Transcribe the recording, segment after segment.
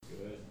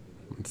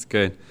It's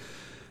good.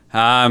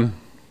 I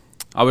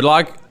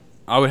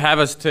would have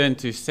us turn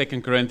to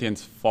 2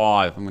 Corinthians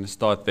 5. I'm going to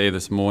start there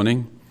this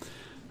morning.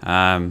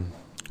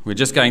 We're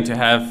going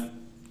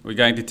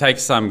to take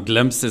some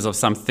glimpses of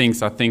some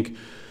things I think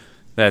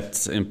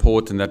that's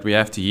important that we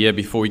have to hear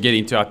before we get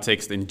into our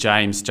text in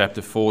James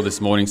chapter 4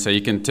 this morning. So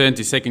you can turn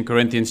to 2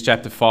 Corinthians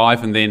chapter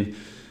 5 and then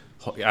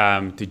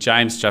to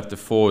James chapter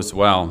 4 as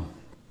well.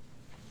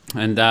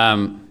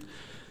 And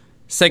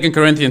 2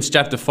 Corinthians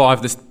chapter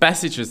 5, this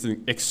passage is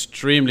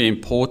extremely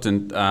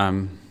important,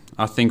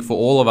 I think, for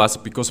all of us,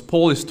 because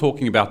Paul is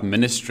talking about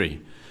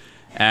ministry.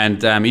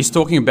 And he's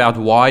talking about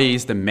why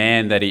he's the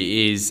man that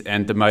he is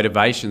and the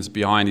motivations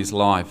behind his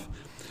life.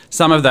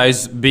 Some of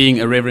those being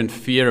a reverent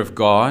fear of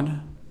God,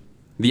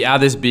 the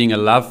others being a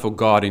love for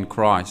God in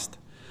Christ.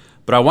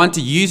 But I want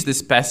to use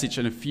this passage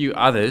and a few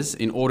others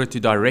in order to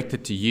direct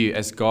it to you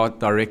as God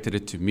directed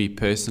it to me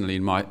personally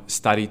in my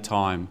study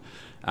time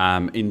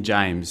in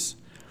James.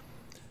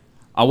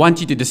 I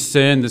want you to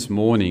discern this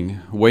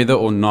morning whether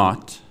or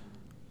not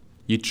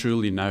you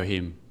truly know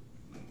him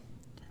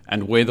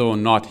and whether or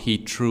not he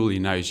truly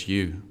knows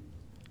you.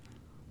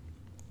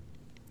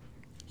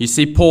 You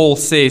see, Paul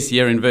says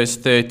here in verse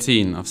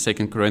 13 of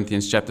 2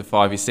 Corinthians chapter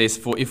 5, he says,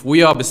 "For if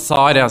we are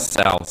beside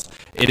ourselves,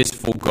 it is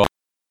for God."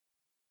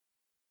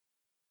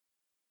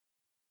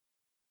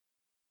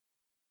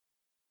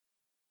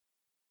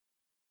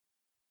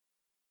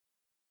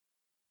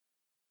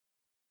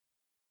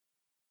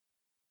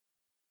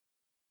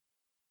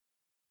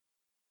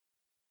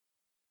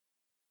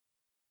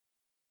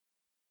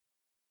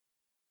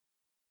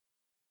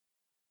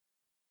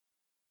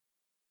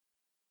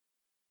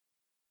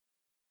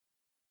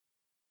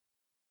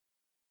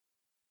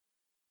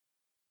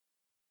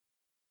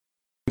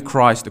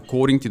 Christ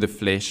according to the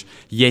flesh,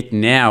 yet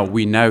now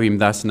we know him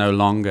thus no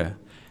longer.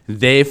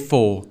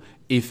 Therefore,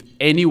 if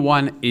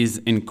anyone is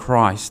in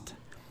Christ,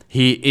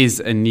 he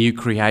is a new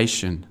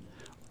creation.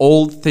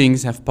 Old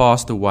things have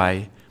passed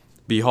away.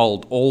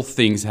 Behold, all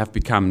things have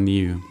become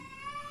new.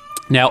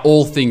 Now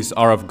all things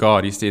are of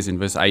God, he says in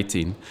verse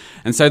 18.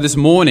 And so this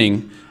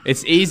morning,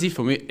 it's easy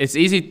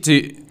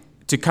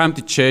to come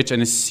to church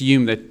and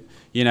assume that,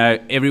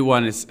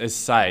 everyone is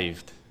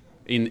saved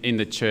in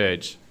the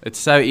church. It's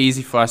so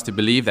easy for us to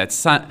believe that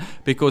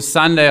because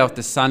Sunday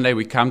after Sunday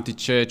we come to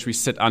church, we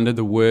sit under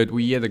the word,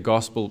 we hear the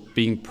gospel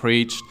being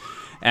preached,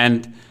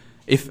 and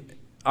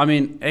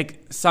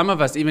some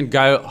of us even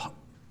go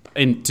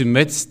into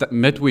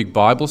midweek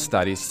Bible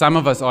studies. Some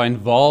of us are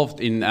involved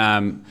in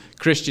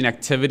Christian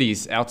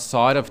activities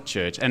outside of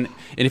church, and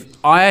if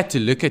I had to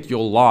look at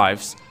your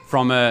lives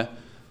from a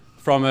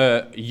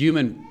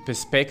human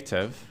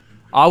perspective,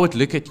 I would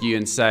look at you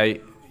and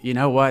say, you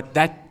know what,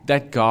 that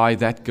guy,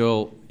 that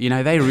girl,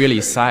 they're really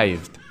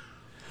saved.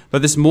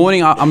 But this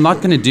morning, I'm not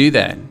going to do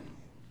that.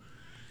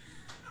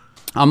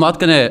 I'm not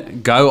going to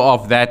go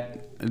off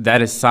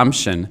that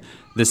assumption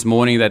this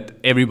morning that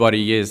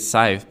everybody is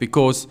saved,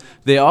 because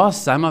there are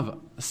some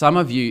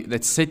of you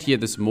that sit here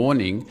this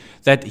morning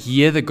that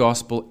hear the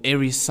gospel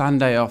every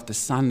Sunday after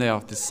Sunday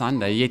after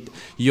Sunday, yet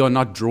you are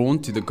not drawn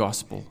to the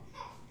gospel.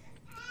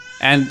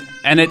 And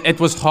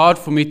it was hard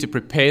for me to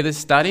prepare this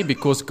study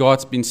because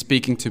God's been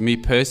speaking to me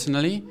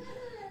personally.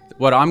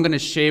 What I'm going to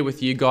share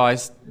with you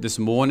guys this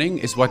morning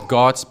is what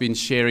God's been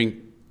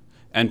sharing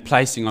and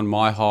placing on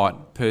my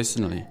heart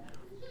personally.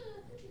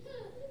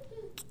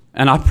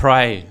 And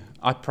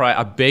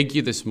I beg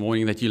you this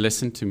morning that you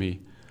listen to me.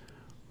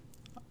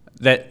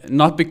 That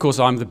not because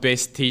I'm the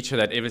best teacher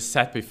that ever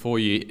sat before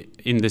you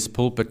in this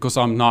pulpit, because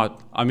I'm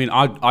not.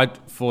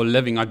 For a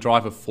living, I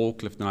drive a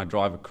forklift and I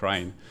drive a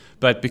crane.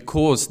 But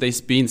because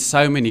there's been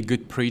so many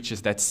good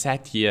preachers that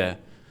sat here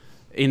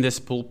in this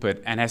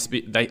pulpit and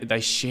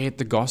they shared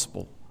the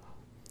gospel.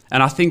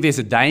 And I think there's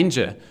a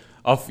danger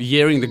of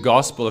hearing the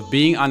gospel, of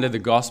being under the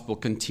gospel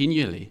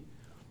continually.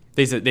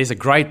 There's a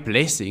great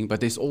blessing, but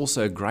there's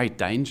also a great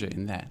danger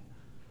in that.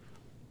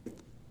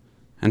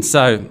 And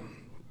so,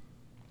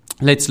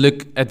 let's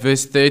look at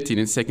verse 13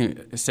 in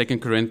 2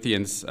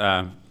 Corinthians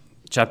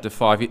chapter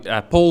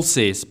 5. Paul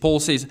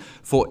says,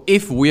 "For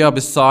if we are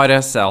beside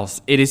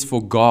ourselves, it is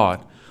for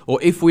God.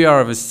 Or if we are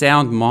of a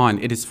sound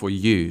mind, it is for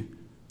you.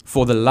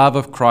 For the love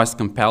of Christ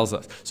compels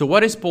us." So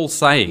what is Paul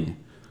saying?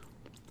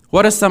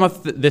 What are some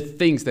of the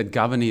things that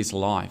govern his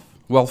life?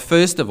 Well,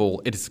 first of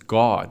all, it is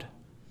God.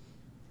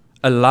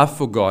 A love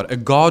for God, a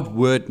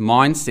God-word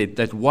mindset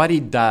that what he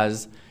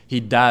does,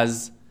 he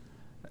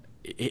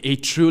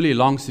truly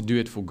longs to do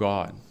it for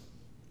God.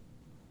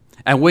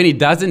 And when he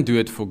doesn't do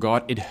it for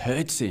God, it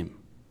hurts him.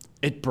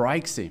 It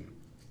breaks him.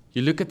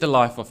 You look at the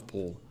life of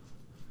Paul.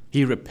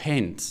 He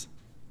repents.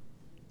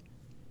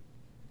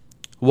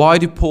 Why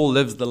did Paul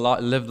live the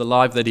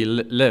life that he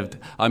lived?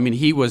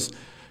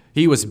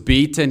 He was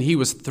beaten. He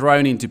was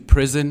thrown into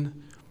prison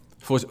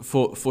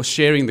for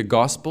sharing the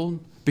gospel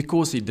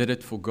because he did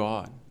it for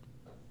God.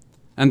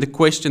 And the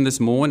question this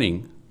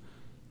morning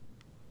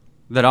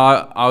that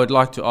I would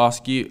like to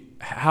ask you,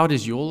 how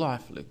does your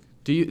life look?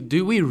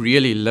 Do we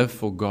really live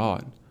for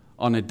God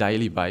on a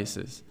daily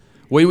basis?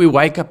 When we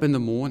wake up in the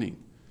morning,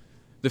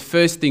 the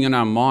first thing in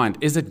our mind,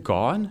 is it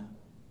God?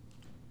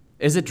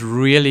 Is it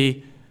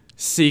really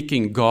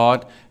seeking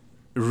God,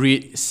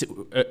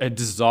 a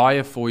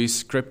desire for His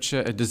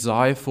Scripture, a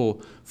desire for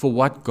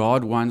what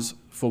God wants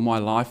for my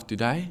life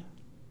today?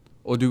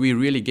 Or do we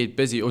really get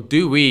busy? Or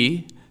do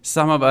we,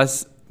 some of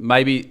us,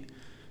 maybe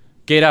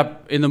get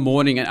up in the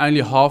morning and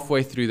only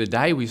halfway through the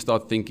day we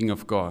start thinking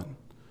of God?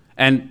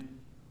 And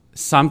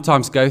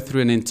sometimes go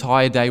through an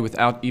entire day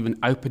without even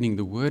opening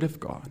the Word of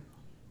God.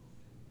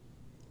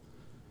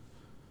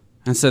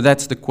 And so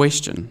that's the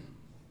question.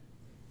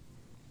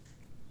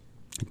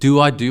 Do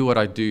I do what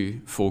I do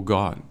for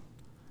God?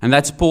 And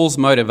that's Paul's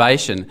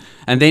motivation.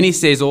 And then he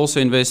says also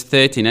in verse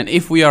 13, and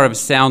if we are of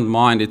sound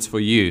mind, it's for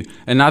you.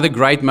 Another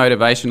great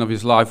motivation of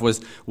his life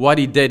was what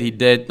he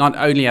did not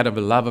only out of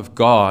a love of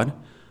God,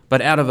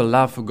 but out of a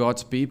love for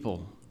God's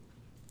people.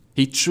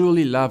 He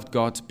truly loved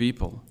God's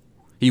people.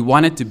 He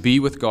wanted to be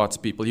with God's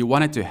people. He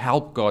wanted to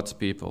help God's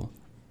people.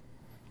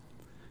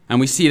 And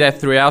we see that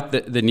throughout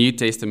the New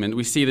Testament.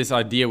 We see this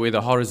idea where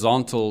the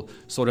horizontal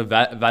sort of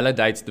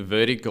validates the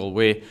vertical,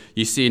 where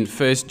you see in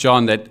 1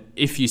 John that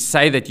if you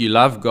say that you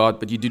love God,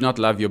 but you do not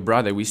love your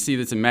brother. We see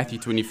this in Matthew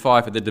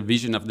 25 at the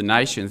division of the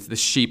nations, the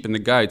sheep and the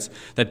goats,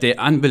 that their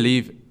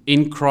unbelief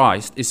in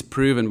Christ is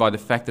proven by the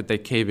fact that they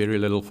care very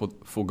little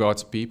for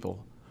God's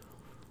people.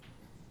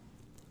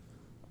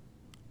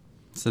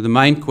 So the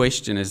main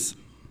question is,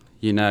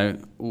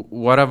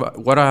 what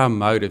are our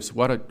motives?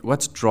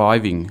 What's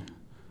driving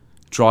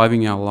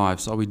our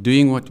lives? Are we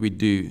doing what we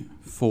do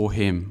for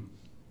Him?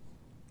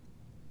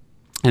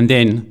 And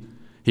then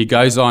he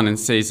goes on and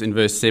says in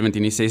verse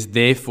 17, he says,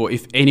 therefore,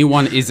 if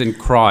anyone is in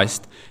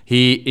Christ,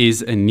 he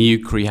is a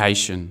new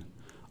creation.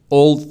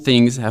 All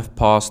things have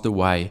passed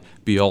away.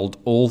 Behold,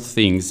 all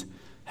things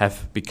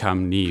have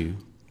become new.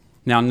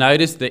 Now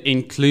notice the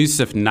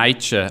inclusive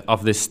nature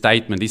of this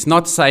statement. He's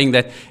not saying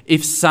that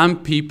if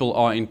some people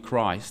are in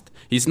Christ,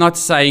 he's not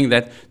saying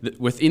that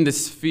within the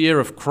sphere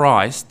of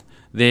Christ,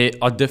 there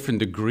are different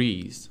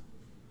degrees.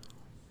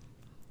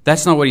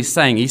 That's not what he's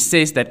saying. He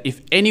says that if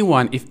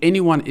anyone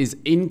is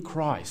in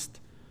Christ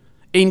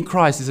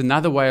is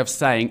another way of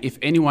saying if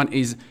anyone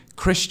is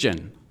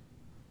Christian.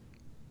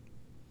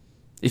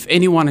 If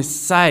anyone is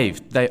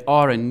saved, they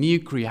are a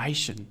new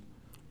creation.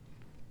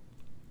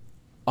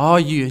 Are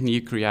you a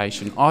new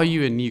creation? Are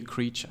you a new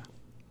creature?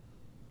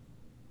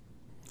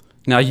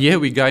 Now here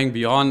we're going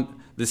beyond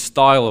the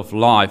style of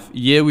life.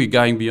 Here we're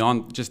going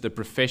beyond just the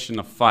profession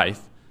of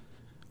faith.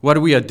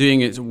 What we are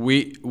doing is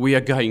we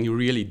are going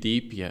really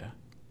deep here.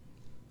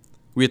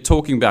 We are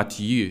talking about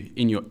you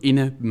in your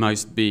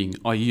innermost being.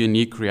 Are you a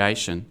new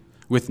creation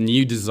with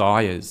new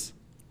desires,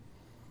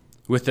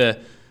 with a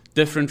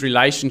different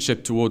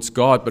relationship towards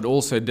God, but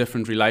also a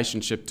different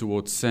relationship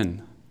towards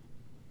sin?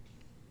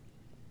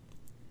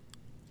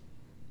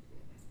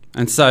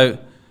 And so,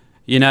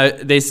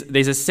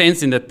 there's a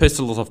sense in the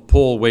epistles of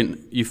Paul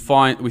when we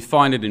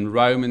find it in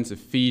Romans,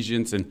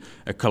 Ephesians, and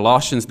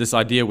Colossians, this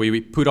idea where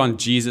we put on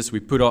Jesus, we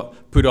put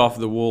off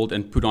the world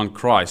and put on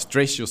Christ.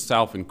 Dress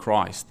yourself in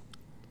Christ.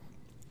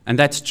 And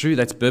that's true,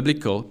 that's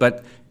biblical,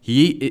 but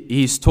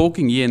he's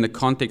talking here in the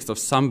context of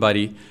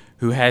somebody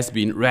who has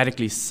been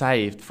radically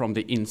saved from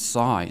the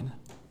inside.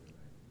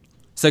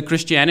 So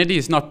Christianity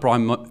is not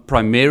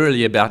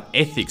primarily about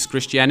ethics.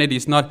 Christianity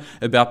is not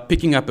about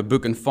picking up a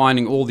book and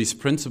finding all these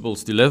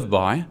principles to live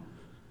by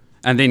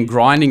and then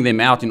grinding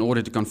them out in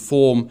order to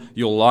conform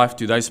your life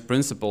to those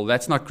principles.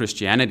 That's not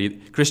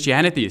Christianity.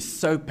 Christianity is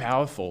so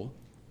powerful.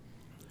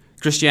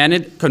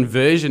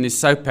 Conversion is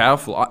so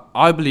powerful.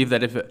 I believe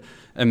that if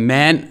a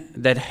man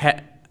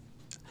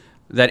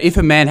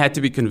had to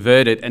be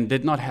converted and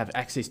did not have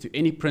access to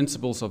any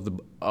principles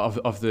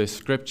of the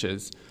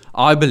scriptures,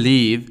 I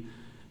believe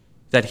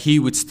that he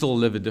would still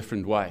live a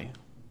different way.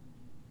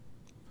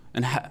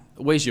 And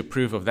where's your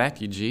proof of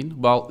that, Eugene?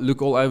 Well,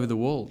 look all over the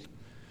world.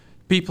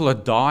 People are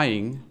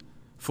dying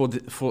for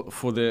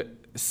the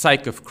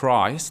sake of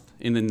Christ,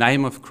 in the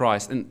name of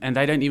Christ, and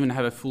they don't even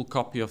have a full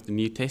copy of the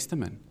New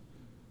Testament.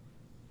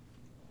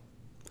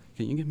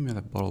 Can you give me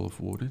that bottle of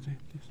water there,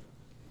 please?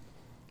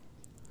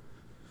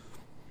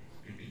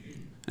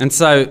 And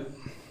so,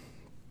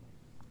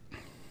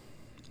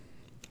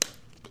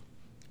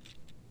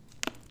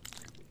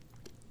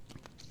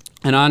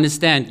 and I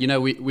understand,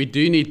 we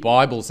do need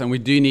Bibles and we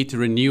do need to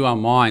renew our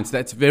minds.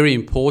 That's very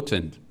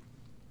important.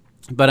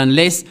 But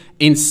unless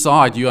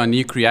inside you are a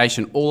new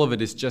creation, all of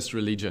it is just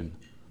religion.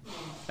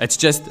 It's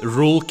just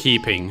rule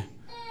keeping.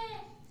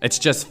 It's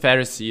just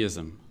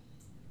Phariseeism.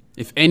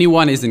 If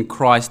anyone is in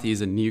Christ, he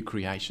is a new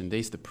creation.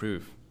 There's the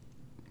proof.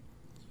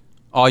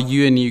 Are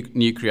you a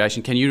new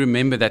creation? Can you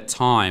remember that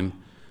time?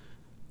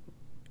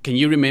 Can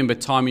you remember a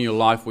time in your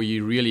life where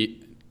you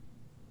really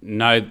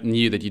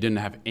knew that you didn't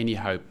have any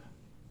hope?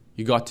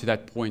 You got to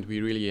that point where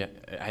you really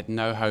had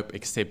no hope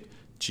except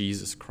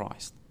Jesus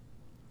Christ.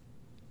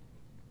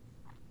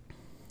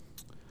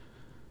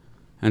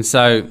 And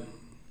so,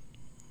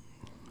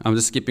 I'm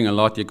just skipping a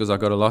lot here because I've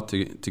got a lot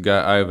to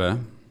go over.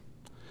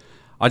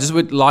 I just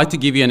would like to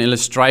give you an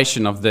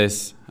illustration of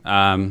this.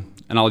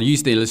 And And I'll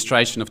use the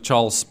illustration of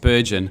Charles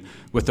Spurgeon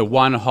with the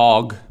one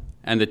hog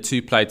and the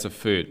 2 plates of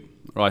food.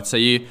 Right, so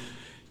you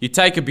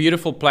take a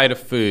beautiful plate of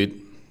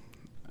food,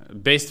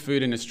 best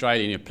food in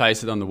Australia, and you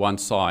place it on the one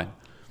side.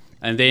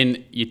 And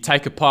then you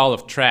take a pile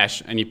of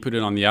trash and you put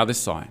it on the other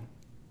side.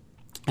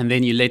 And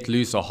then you let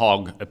loose a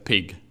hog, a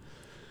pig.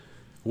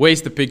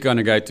 Where's the pig going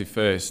to go to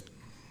first?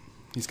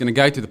 He's going to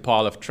go to the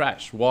pile of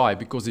trash. Why?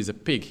 Because he's a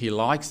pig. He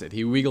likes it.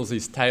 He wiggles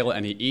his tail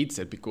and he eats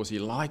it because he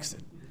likes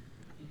it.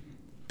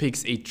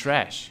 Pigs eat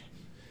trash.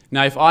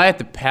 Now, if I had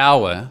the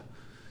power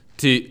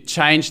to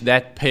change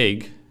that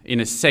pig in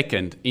a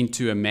second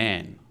into a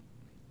man,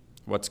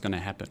 what's going to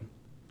happen?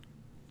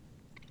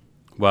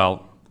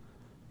 Well,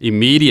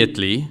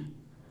 immediately,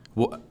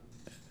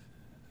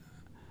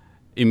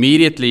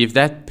 if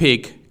that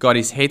pig got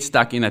his head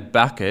stuck in that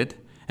bucket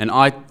and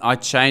I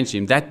changed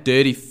him, that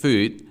dirty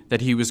food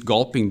that he was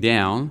gulping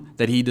down,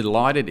 that he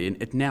delighted in,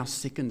 it now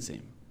sickens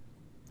him.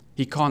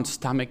 He can't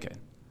stomach it.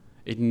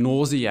 It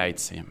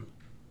nauseates him.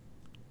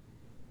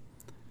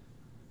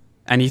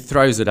 And he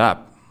throws it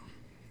up.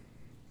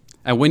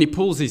 And when he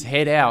pulls his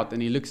head out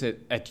and he looks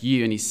at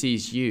you and he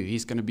sees you,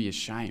 he's going to be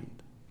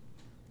ashamed.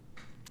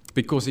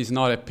 Because he's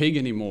not a pig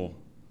anymore.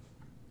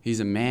 He's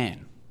a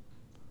man.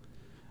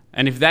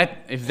 And if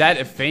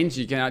that offends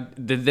you,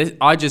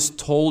 I just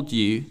told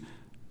you,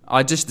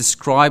 I just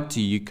described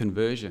to you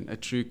conversion, a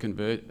true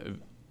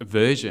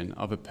version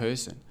of a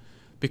person.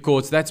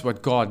 Because that's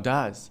what God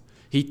does.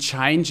 He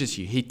changes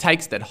you. He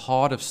takes that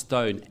heart of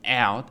stone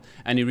out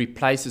and he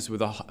replaces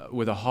with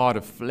a heart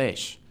of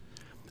flesh.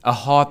 A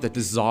heart that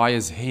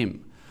desires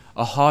him.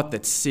 A heart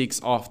that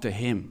seeks after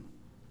him.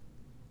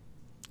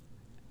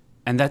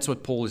 And that's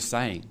what Paul is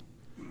saying.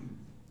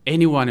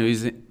 Everyone who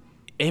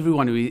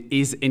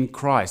is in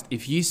Christ,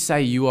 if you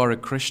say you are a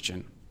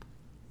Christian,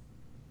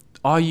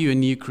 are you a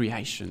new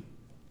creation?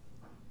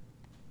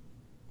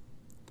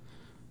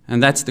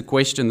 And that's the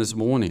question this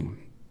morning.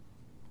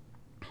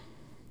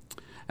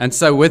 And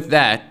so with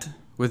that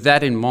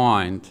in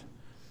mind,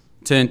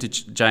 turn to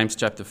James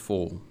chapter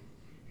 4.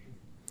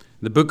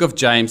 The book of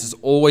James has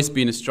always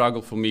been a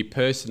struggle for me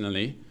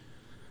personally.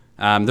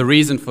 The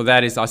reason for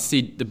that is I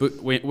see the book,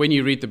 when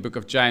you read the book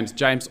of James,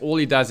 all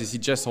he does is he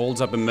just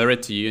holds up a mirror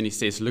to you and he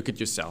says, look at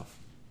yourself.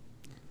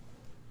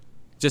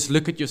 Just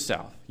look at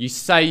yourself. You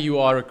say you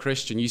are a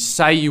Christian. You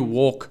say you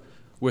walk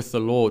with the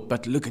Lord,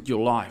 but look at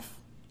your life.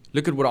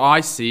 Look at what I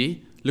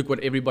see. Look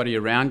what everybody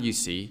around you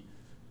see.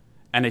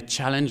 And it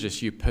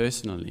challenges you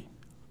personally.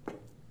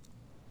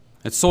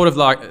 It's sort of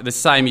like the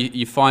same,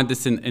 you find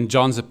this in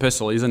John's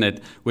epistle, isn't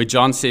it? Where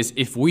John says,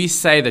 if we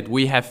say that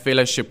we have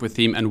fellowship with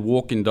him and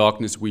walk in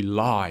darkness, we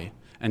lie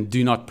and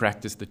do not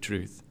practice the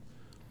truth.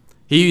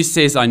 He who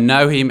says, I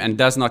know him and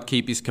does not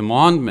keep his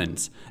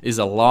commandments is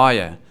a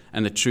liar,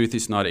 and the truth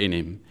is not in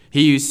him.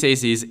 He who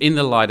says he is in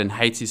the light and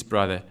hates his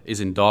brother is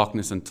in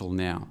darkness until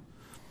now.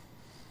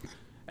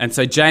 And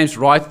so James,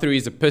 right through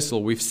his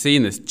epistle, we've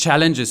seen this,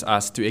 challenges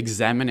us to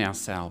examine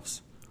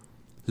ourselves.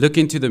 Look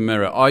into the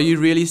mirror. Are you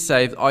really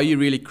saved? Are you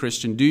really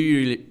Christian? Do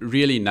you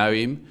really know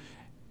him?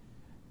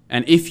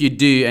 And if you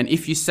do, and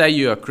if you say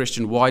you are a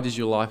Christian, why does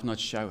your life not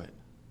show it?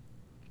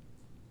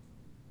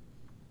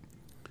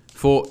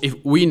 For if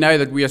we know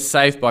that we are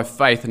saved by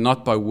faith and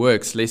not by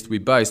works, lest we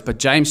boast. But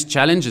James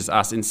challenges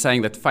us in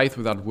saying that faith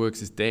without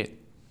works is dead.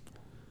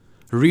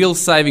 Real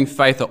saving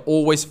faith are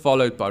always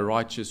followed by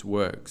righteous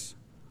works.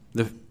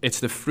 It's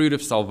the fruit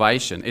of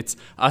salvation. It's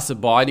us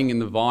abiding in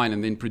the vine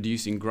and then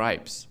producing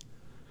grapes.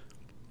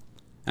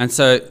 And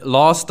so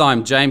last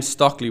time, James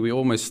Stockley, we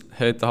almost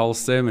heard the whole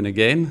sermon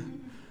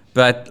again.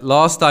 But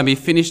last time he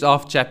finished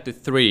off chapter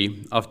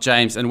 3 of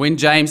James. And when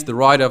James, the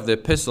writer of the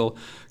epistle,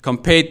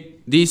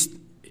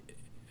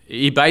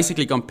 he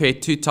basically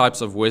compared 2 types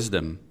of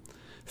wisdom.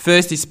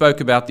 First, he spoke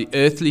about the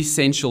earthly,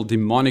 sensual,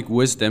 demonic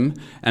wisdom.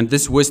 And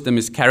this wisdom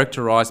is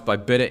characterized by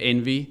bitter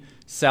envy,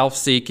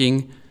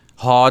 self-seeking,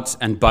 hearts,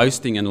 and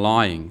boasting and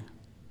lying.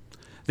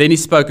 Then he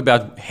spoke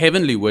about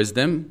heavenly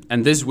wisdom,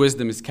 and this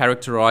wisdom is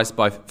characterized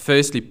by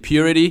firstly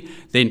purity,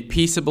 then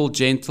peaceable,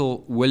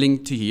 gentle,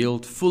 willing to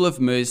yield, full of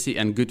mercy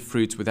and good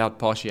fruits, without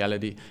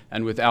partiality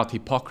and without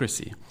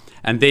hypocrisy.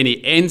 And then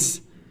he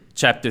ends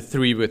chapter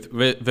 3 with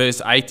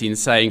verse 18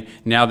 saying,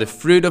 now the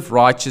fruit of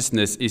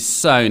righteousness is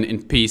sown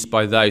in peace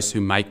by those who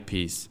make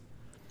peace.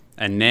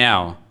 And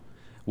now,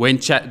 when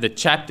the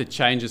chapter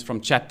changes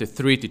from chapter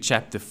 3 to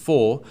chapter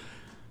 4,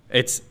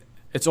 it's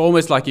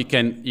almost like you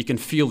can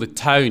feel the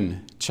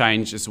tone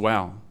change as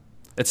well.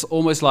 It's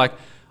almost like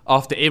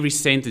after every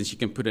sentence you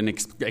can put an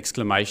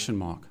exclamation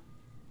mark.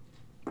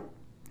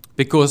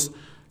 Because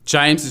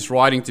James is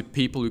writing to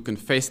people who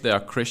confess they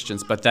are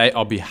Christians, but they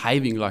are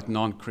behaving like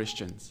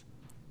non-Christians.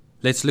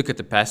 Let's look at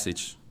the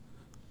passage.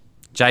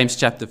 James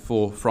chapter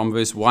 4 from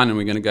verse 1, and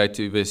we're going to go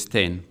to verse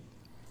 10.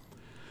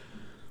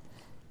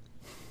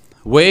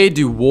 Where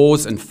do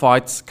wars and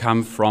fights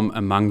come from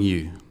among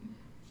you?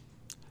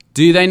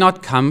 Do they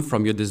not come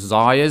from your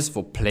desires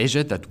for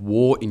pleasure that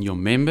war in your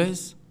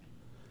members?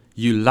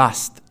 You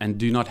lust and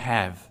do not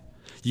have.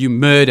 You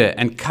murder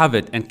and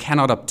covet and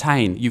cannot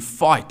obtain. You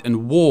fight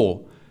and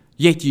war.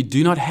 Yet you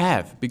do not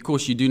have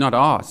because you do not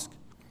ask.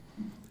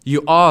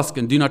 You ask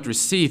and do not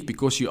receive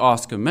because you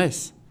ask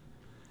amiss,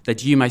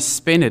 that you may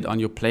spend it on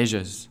your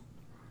pleasures.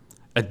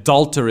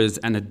 Adulterers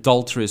and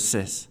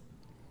adulteresses,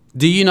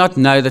 do you not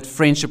know that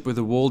friendship with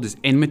the world is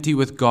enmity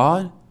with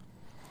God?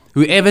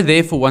 Whoever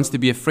therefore wants to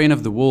be a friend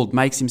of the world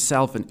makes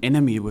himself an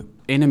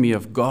enemy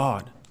of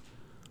God.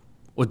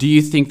 Or do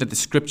you think that the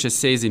scripture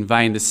says in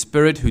vain, the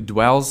Spirit who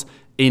dwells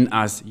in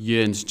us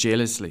yearns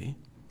jealously?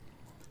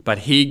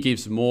 But he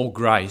gives more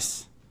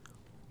grace.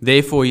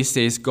 Therefore he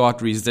says,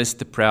 God resists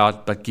the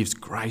proud, but gives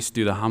grace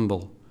to the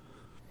humble.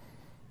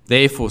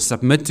 Therefore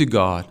submit to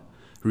God,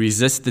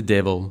 resist the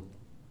devil,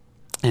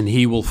 and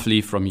he will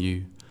flee from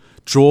you.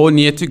 Draw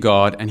near to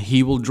God, and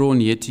he will draw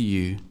near to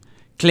you.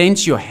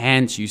 Cleanse your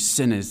hands, you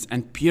sinners,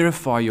 and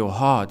purify your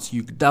hearts,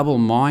 you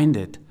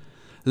double-minded.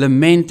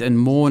 Lament and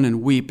mourn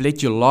and weep.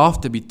 Let your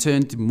laughter be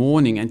turned to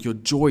mourning and your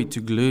joy to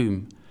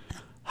gloom.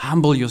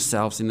 Humble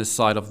yourselves in the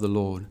sight of the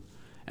Lord,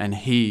 and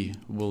he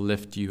will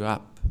lift you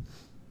up.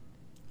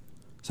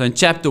 So in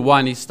chapter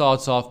 1, he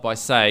starts off by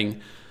saying,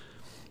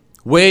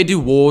 where do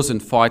wars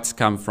and fights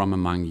come from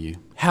among you?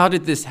 How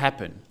did this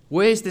happen?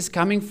 Where is this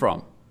coming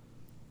from?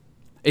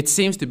 It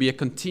seems to be a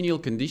continual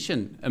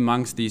condition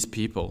amongst these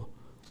people.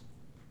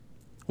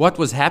 What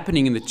was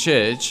happening in the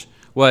church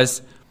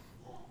was,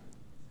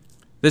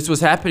 this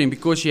was happening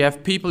because you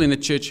have people in the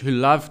church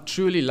who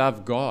truly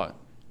love God,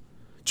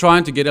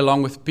 trying to get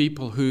along with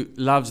people who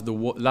love the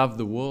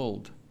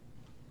world.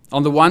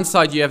 On the one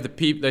side, you have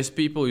those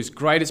people whose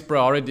greatest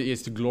priority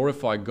is to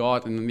glorify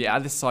God, and on the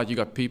other side, you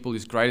got people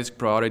whose greatest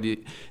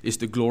priority is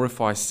to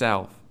glorify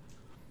self.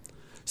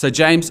 So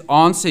James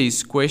answers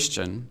his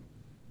question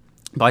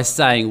by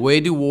saying,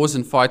 where do wars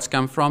and fights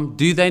come from?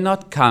 Do they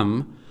not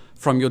come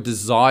from your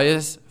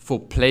desires for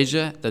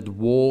pleasure that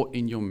war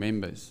in your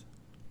members?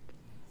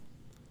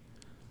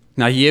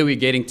 Now here we're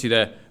getting to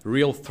the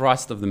real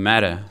thrust of the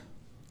matter.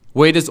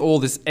 Where does all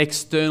this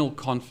external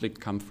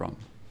conflict come from?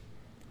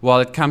 Well,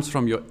 it comes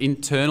from your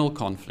internal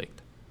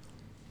conflict.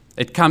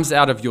 It comes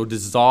out of your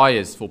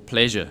desires for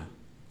pleasure.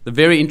 The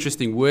very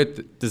interesting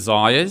word,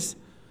 desires,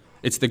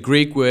 it's the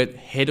Greek word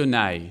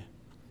hedonai.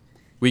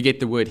 We get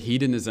the word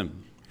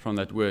hedonism from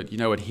that word. You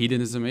know what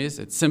hedonism is?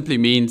 It simply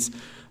means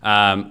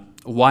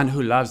one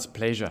who loves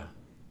pleasure.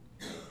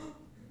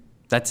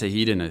 That's a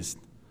hedonist.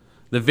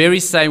 The very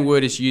same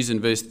word is used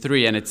in verse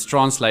 3, and it's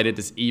translated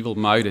as evil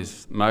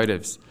motives.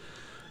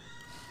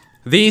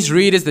 These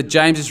readers that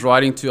James is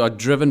writing to are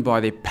driven by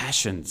their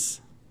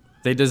passions,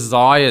 their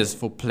desires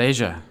for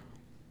pleasure.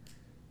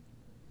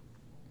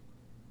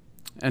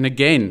 And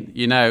again,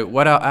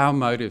 what are our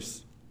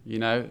motives?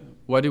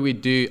 What do we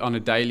do on a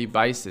daily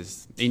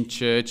basis in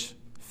church,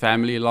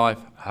 family life,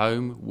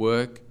 home,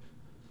 work?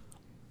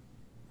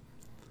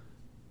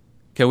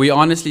 Can we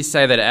honestly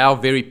say that our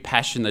very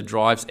passion that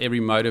drives every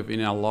motive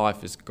in our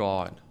life is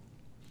God?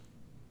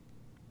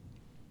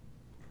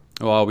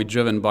 Or are we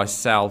driven by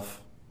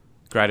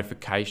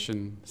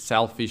self-gratification,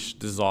 selfish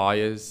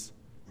desires,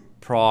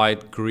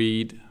 pride,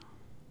 greed?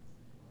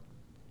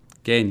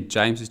 Again,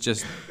 James is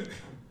just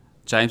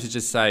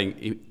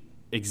saying,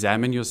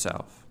 examine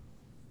yourself.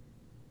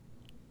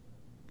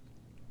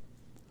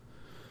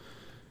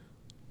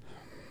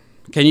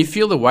 Can you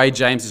feel the way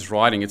James is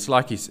writing? It's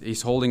like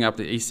he's holding up,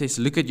 he says,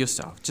 look at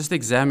yourself, just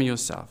examine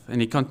yourself.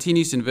 And he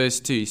continues in verse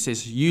 2, he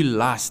says, you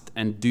lust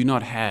and do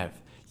not have.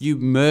 You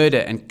murder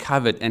and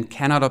covet and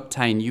cannot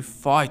obtain. You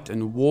fight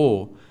and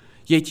war,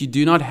 yet you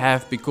do not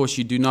have because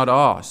you do not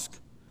ask.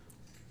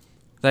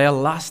 They are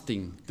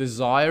lusting,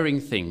 desiring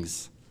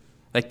things.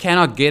 They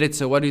cannot get it,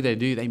 so what do?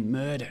 They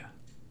murder.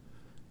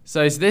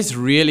 So is this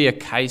really a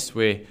case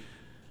where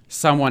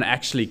someone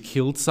actually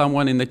killed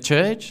someone in the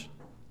church?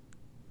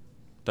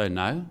 Don't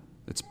know.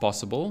 It's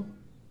possible.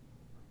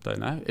 Don't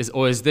know.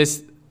 Is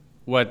this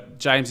what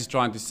James is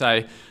trying to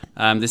say?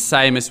 The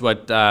same as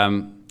what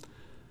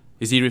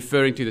is he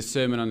referring to the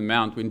Sermon on the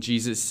Mount when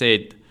Jesus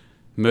said,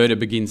 murder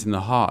begins in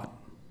the heart.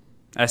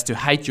 As to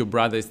hate your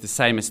brother is the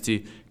same as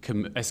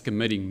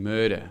committing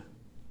murder.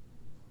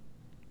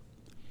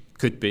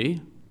 Could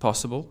be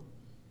possible.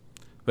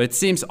 But it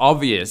seems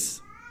obvious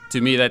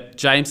to me that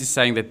James is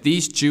saying that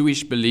these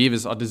Jewish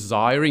believers are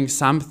desiring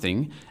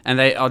something, and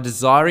they are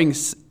desiring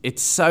it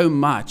so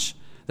much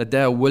that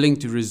they are willing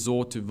to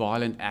resort to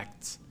violent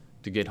acts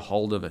to get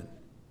hold of it,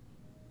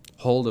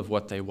 hold of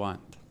what they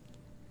want.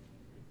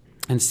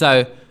 And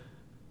so,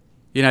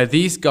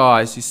 these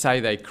guys who say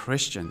they're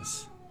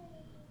Christians,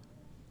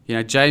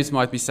 James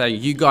might be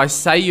saying, you guys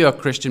say you're a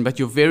Christian, but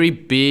your very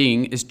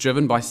being is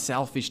driven by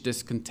selfish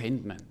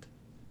discontentment.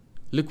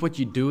 Look what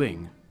you're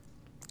doing.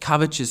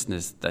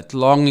 Covetousness, that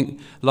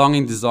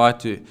longing desire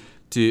to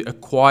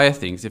acquire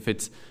things, if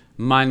it's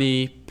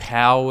money,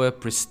 power,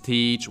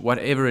 prestige,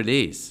 whatever it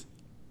is.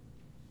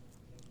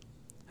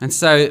 And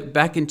so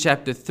back in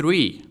chapter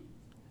 3,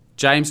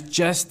 James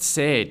just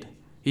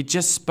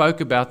spoke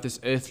about this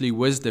earthly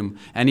wisdom,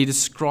 and he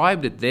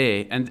described it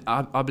there, and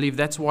I believe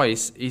that's why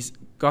he's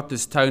got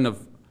this tone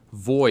of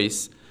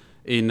voice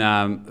in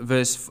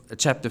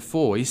chapter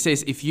 4. He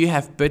says, if you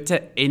have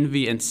bitter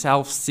envy and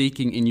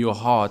self-seeking in your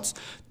hearts,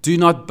 do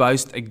not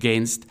boast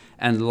against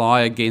and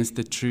lie against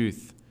the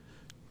truth.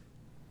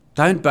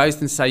 Don't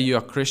boast and say you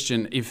are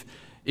Christian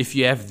if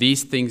you have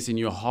these things in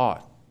your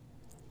heart.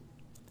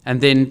 And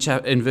then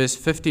in verse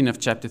 15 of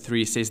chapter 3,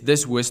 he says,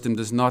 this wisdom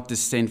does not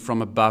descend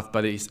from above,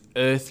 but is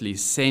earthly,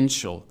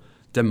 sensual,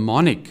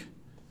 demonic.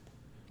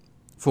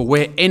 For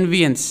where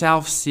envy and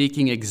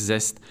self-seeking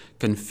exist,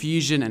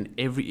 confusion and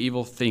every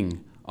evil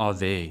thing are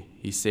there,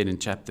 he said in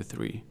chapter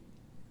 3.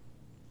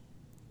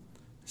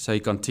 So he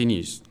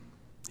continues.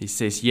 He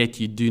says, yet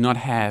you do not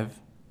have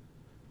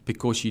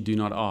because you do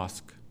not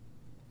ask.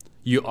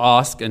 You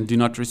ask and do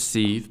not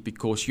receive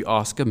because you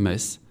ask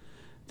amiss,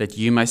 that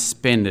you may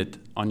spend it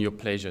on your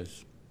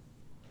pleasures.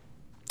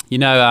 You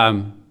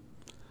know,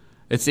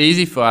 it's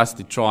easy for us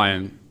to try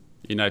and,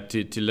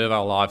 to live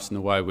our lives in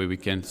a way where we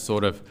can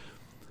sort of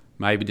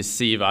maybe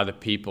deceive other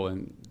people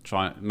and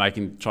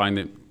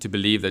trying to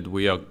believe that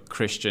we are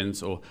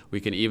Christians, or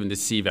we can even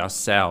deceive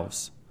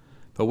ourselves.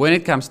 But when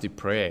it comes to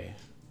prayer,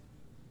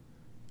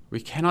 we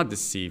cannot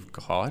deceive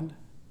God.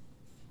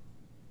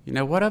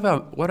 What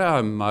are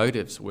our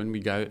motives when we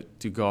go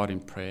to God in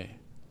prayer?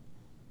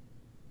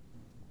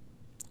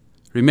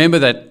 Remember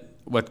that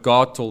what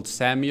God told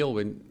Samuel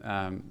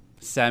when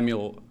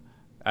Samuel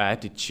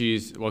had to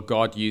choose,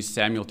 God used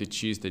Samuel to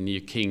choose the new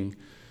king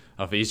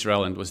of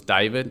Israel, and it was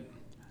David.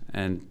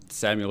 And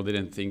Samuel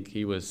didn't think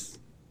he was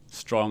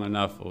strong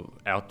enough, or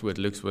outward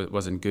looks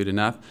wasn't good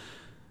enough.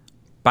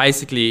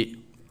 Basically,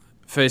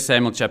 1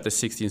 Samuel chapter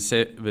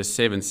 16 verse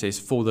 7 says,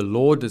 for the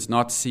Lord does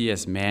not see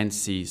as man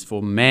sees,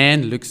 for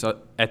man looks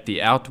at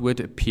the outward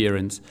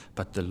appearance,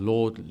 but the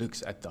Lord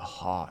looks at the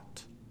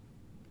heart.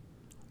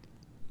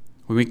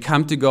 When we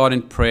come to God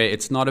in prayer,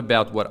 it's not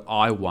about what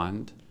I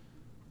want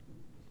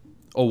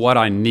or what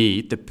I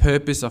need. The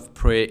purpose of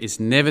prayer is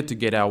never to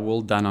get our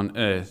will done on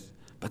earth,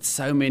 but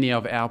so many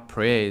of our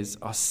prayers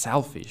are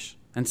selfish,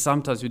 and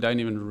sometimes we don't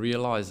even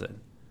realize it.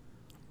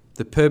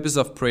 The purpose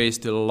of prayer is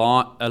to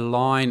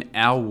align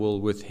our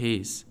will with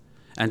His,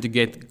 and to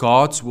get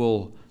God's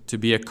will to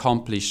be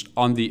accomplished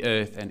on the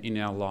earth and in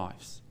our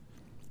lives.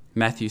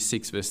 Matthew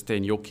 6 verse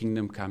 10, your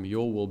kingdom come,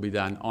 your will be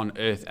done on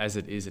earth as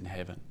it is in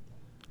heaven.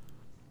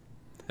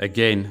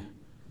 Again,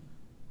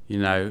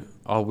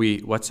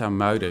 what's our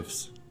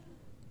motives?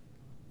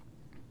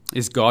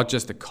 Is God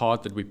just a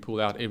card that we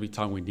pull out every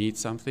time we need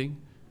something?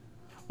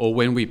 Or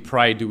when we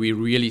pray, do we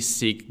really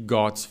seek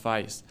God's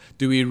face?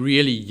 Do we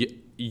really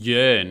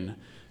yearn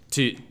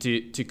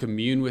to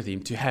commune with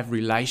Him, to have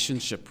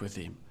relationship with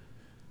Him?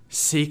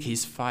 Seek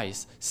His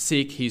face,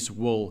 seek His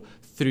will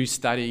through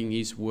studying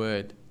His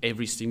Word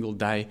every single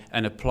day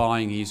and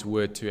applying His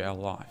Word to our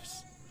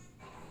lives.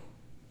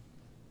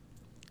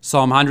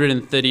 Psalm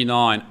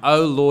 139,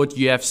 O Lord,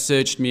 you have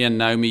searched me and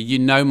know me. You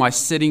know my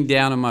sitting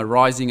down and my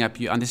rising up.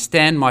 You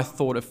understand my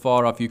thought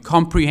afar off. You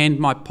comprehend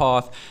my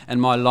path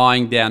and my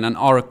lying down, and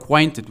are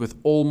acquainted with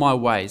all my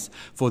ways.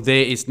 For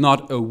there is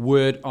not a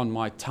word on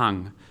my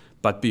tongue.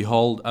 But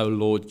behold, O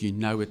Lord, you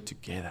know it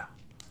together.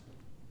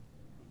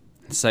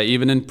 So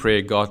even in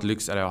prayer, God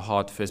looks at our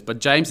heart first. But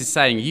James is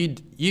saying,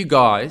 you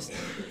guys,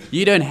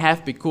 you don't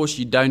have because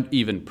you don't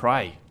even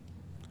pray.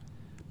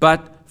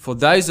 But for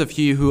those of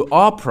you who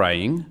are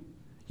praying,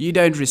 you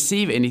don't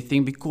receive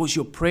anything because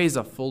your prayers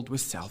are filled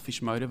with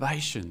selfish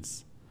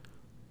motivations.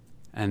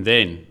 And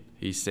then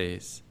he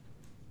says,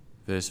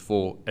 verse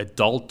 4,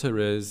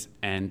 adulterers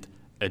and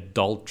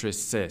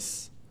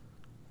adulteresses.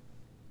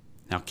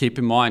 Now keep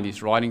in mind,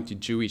 he's writing to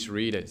Jewish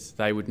readers.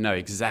 They would know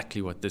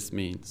exactly what this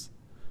means.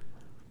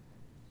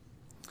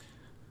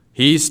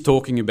 He's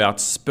talking about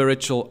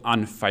spiritual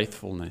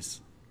unfaithfulness.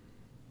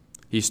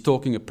 He's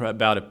talking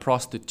about a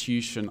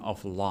prostitution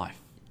of life.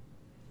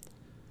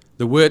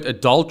 The word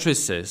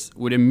adulteresses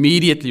would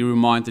immediately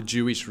remind the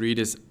Jewish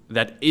readers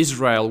that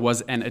Israel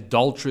was an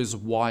adulterous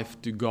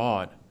wife to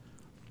God.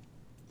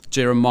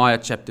 Jeremiah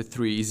chapter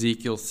 3,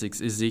 Ezekiel 6,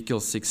 Ezekiel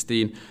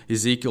 16,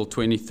 Ezekiel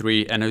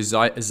 23, and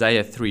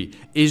Isaiah 3.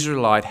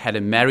 Israelite had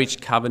a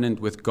marriage covenant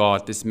with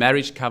God. This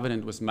marriage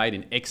covenant was made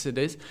in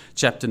Exodus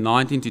chapter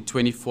 19 to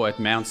 24 at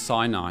Mount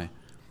Sinai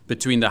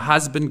between the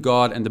husband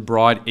God and the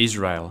bride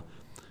Israel.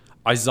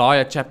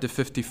 Isaiah chapter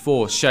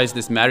 54 shows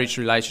this marriage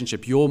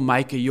relationship. Your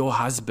maker, your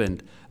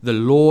husband, the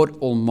Lord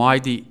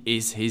Almighty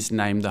is His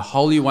name. The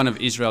Holy One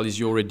of Israel is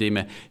your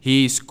Redeemer.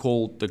 He is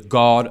called the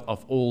God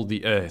of all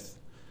the earth.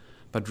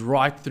 But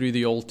right through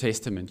the Old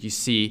Testament, you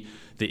see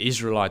the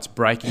Israelites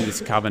breaking this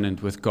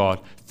covenant with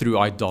God through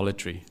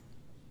idolatry.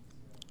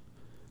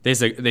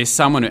 There's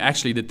someone who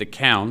actually did the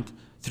count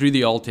through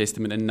the Old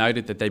Testament and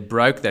noted that they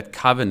broke that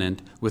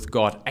covenant with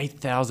God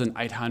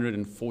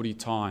 8,840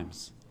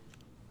 times.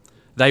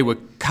 They were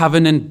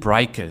covenant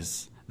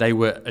breakers. They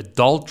were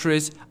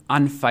adulterers,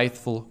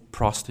 unfaithful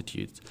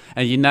prostitutes.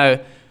 And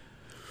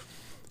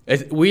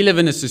we live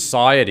in a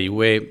society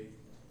where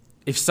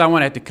if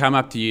someone had to come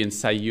up to you and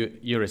say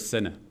you're a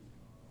sinner,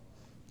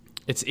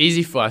 it's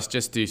easy for us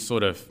just to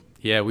sort of,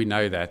 yeah, we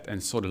know that,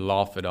 and sort of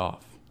laugh it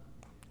off.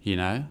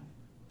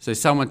 So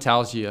someone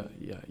tells you,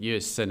 yeah, you're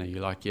a sinner.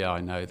 You're like, yeah,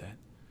 I know that.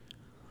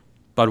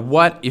 But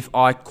what if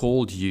I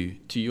called you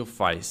to your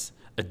face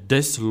a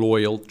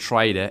disloyal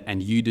traitor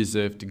and you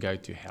deserve to go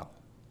to hell?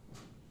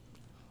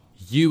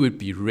 You would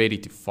be ready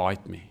to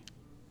fight me.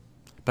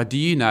 But do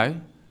you know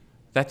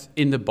that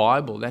in the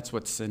Bible, that's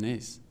what sin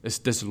is? It's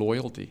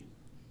disloyalty.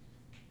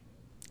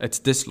 It's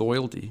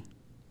disloyalty.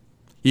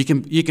 You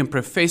can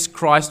profess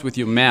Christ with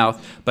your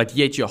mouth, but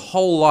yet your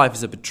whole life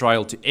is a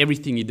betrayal to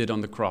everything he did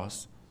on the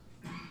cross,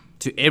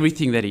 to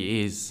everything that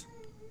he is.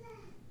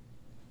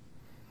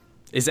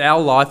 Is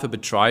our life a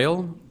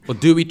betrayal, or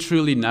do we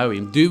truly know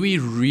him? Do we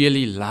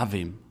really love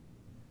him?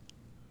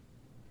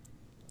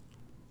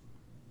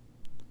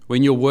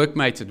 When your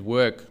workmates at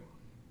work,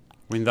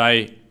 when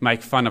they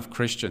make fun of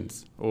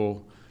Christians,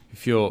 or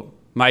if your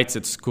mates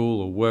at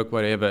school or work,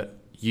 whatever,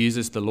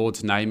 uses the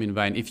Lord's name in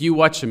vain, if you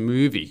watch a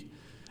movie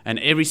and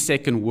every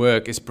second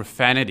work is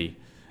profanity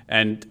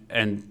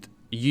and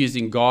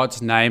using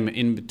God's name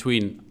in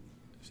between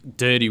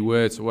dirty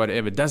words or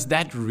whatever, does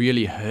that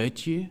really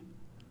hurt you?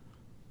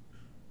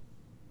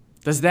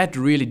 Does that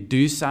really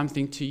do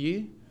something to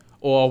you?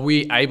 Or are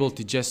we able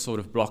to just sort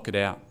of block it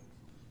out?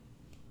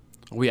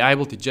 Are we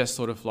able to just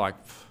sort of like,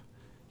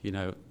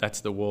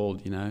 that's the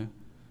world,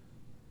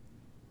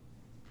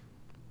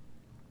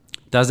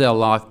 Does our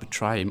life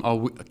betray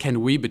him?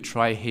 Can we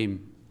betray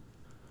him?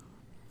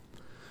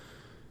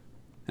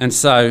 And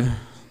so,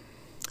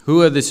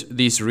 who are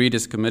these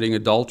readers committing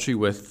adultery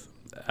with?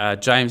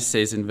 James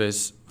says in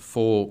verse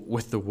 4,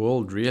 with the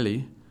world,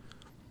 really.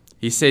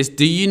 He says,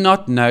 do you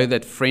not know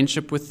that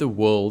friendship with the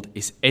world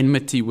is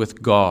enmity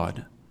with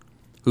God?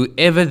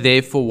 Whoever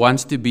therefore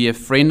wants to be a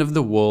friend of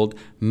the world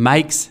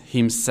makes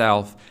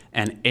himself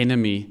an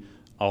enemy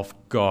of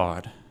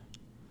God.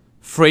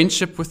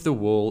 Friendship with the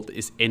world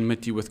is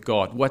enmity with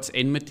God. What's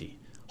enmity?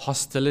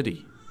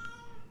 Hostility.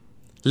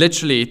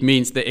 Literally, it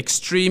means the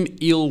extreme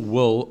ill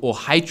will or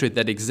hatred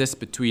that exists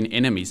between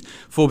enemies.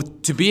 For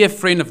to be a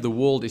friend of the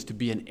world is to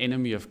be an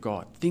enemy of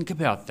God. Think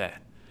about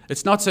that.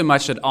 It's not so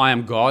much that I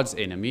am God's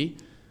enemy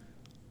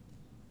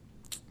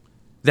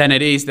than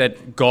it is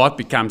that God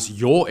becomes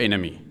your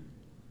enemy,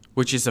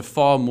 which is a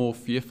far more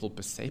fearful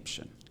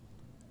perception.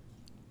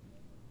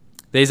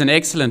 There's an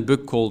excellent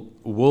book called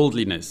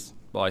Worldliness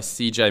by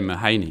C.J.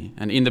 Mahaney.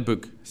 And in the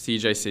book,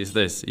 C.J. says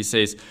this. He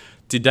says,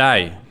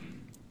 today,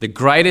 the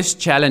greatest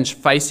challenge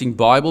facing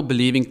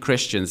Bible-believing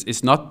Christians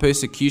is not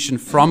persecution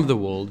from the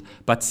world,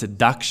 but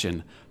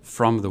seduction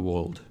from the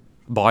world,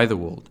 by the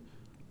world.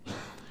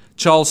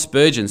 Charles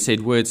Spurgeon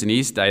said words in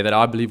his day that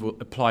I believe will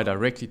apply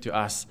directly to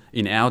us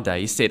in our day.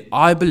 He said,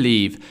 I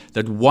believe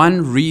that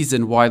one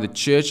reason why the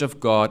Church of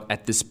God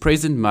at this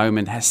present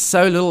moment has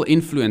so little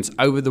influence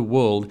over the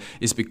world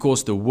is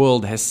because the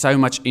world has so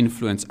much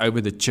influence over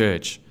the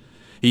church.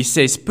 He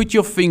says, put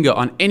your finger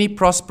on any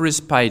prosperous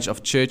page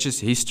of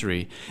church's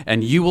history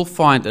and you will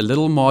find a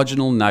little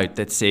marginal note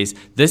that says,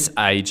 this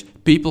age,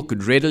 people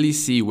could readily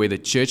see where the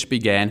church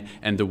began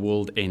and the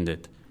world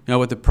ended. You know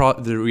what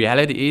the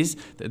reality is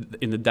that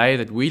in the day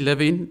that we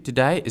live in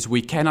today is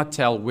we cannot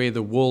tell where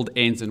the world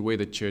ends and where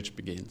the church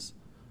begins.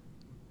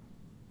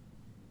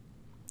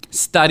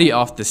 Study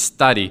after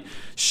study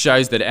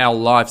shows that our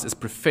lives as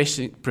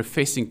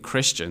professing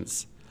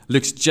Christians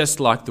looks just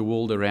like the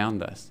world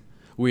around us.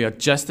 We are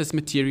just as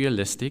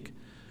materialistic.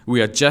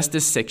 We are just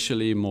as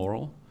sexually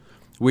immoral.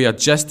 We are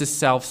just as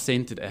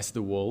self-centered as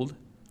the world.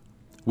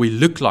 We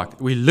look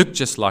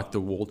just like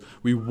the world.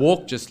 We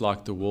walk just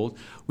like the world.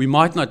 We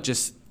might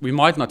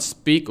not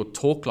speak or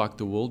talk like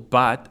the world,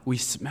 but we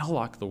smell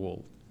like the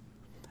world.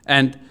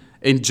 And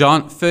in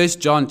 1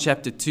 John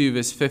chapter 2,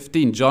 verse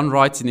 15, John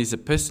writes in his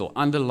epistle,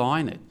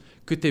 underline it.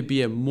 Could there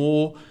be a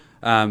more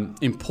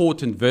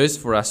important verse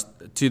for us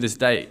to this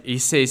day? He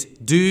says,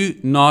 do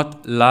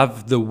not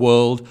love the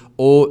world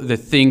or the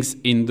things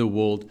in the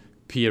world,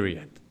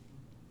 period.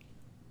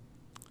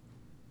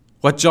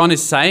 What John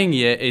is saying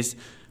here is,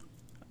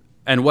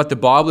 and what the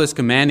Bible is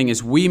commanding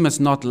is we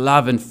must not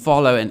love and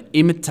follow and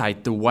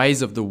imitate the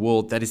ways of the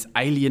world that is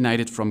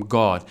alienated from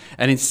God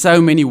and in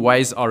so many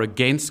ways are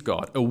against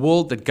God. A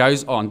world that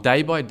goes on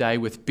day by day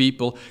with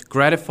people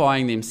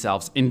gratifying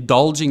themselves,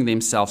 indulging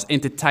themselves,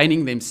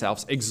 entertaining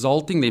themselves,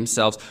 exalting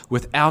themselves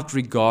without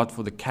regard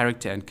for the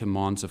character and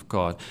commands of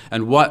God.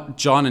 And what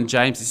John and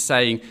James is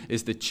saying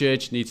is the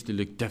church needs to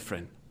look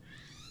different.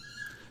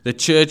 The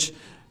church,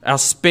 our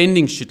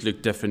spending should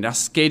look different. Our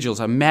schedules,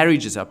 our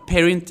marriages, our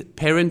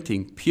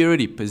parenting,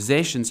 purity,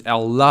 possessions,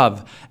 our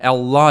love, our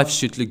life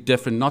should look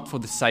different, not for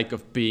the sake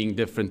of being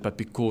different, but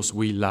because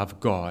we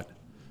love God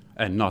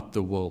and not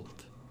the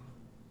world.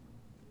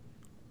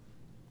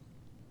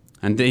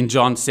 And then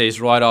John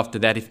says right after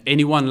that, if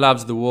anyone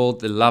loves the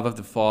world, the love of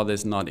the Father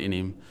is not in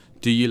him.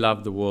 Do you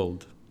love the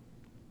world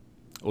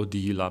or do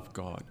you love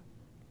God?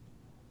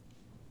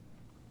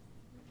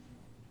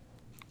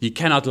 You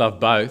cannot love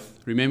both.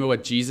 Remember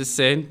what Jesus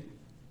said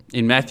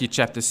in Matthew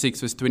chapter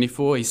 6, verse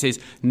 24? He says,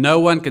 no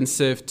one can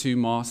serve two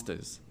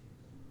masters.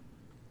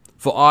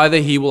 For either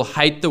he will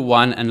hate the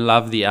one and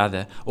love the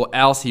other, or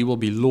else he will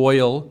be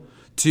loyal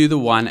to the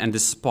one and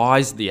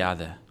despise the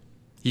other.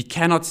 You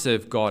cannot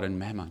serve God and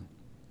mammon.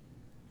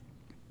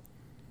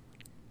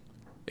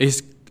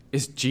 Is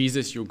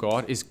Jesus your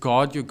God? Is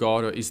God your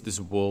God, or is this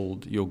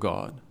world your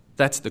God?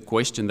 That's the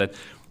question that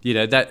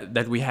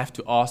we have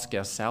to ask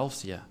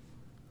ourselves here.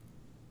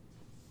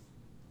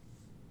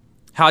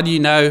 How do you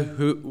know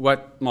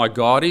what my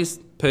God is?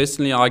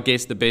 Personally, I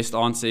guess the best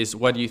answer is,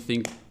 what do you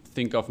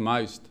think of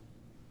most?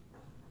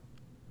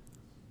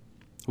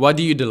 What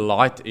do you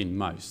delight in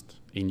most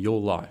in your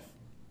life?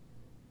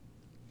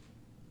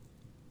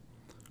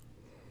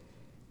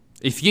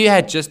 If you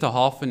had just a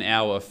half an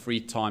hour of free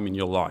time in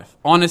your life,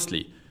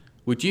 honestly,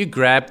 would you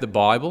grab the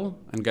Bible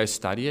and go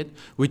study it?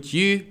 Would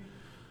you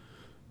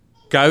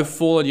go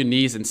fall on your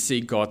knees and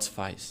seek God's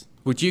face?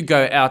 Would you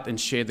go out and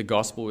share the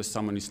gospel with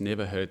someone who's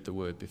never heard the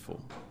word before?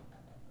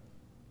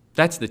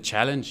 That's the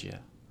challenge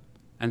here.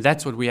 And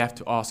that's what we have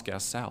to ask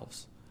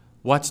ourselves.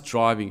 What's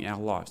driving our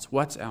lives?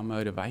 What's our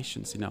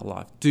motivations in our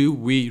life? Do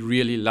we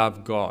really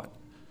love God?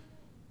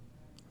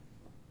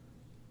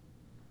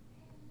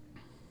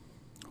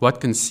 What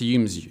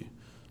consumes you?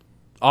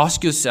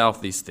 Ask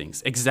yourself these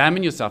things.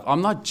 Examine yourself.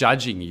 I'm not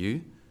judging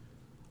you.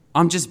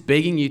 I'm just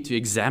begging you to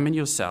examine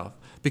yourself,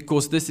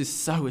 because this is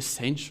so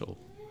essential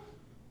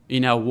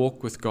in our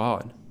walk with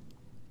God.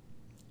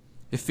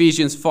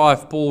 Ephesians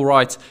 5, Paul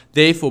writes,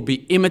 "Therefore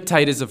be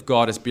imitators of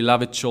God as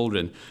beloved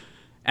children,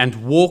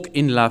 and walk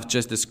in love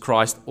just as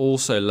Christ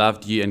also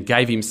loved you and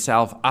gave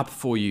himself up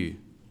for you."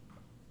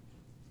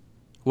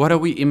 What are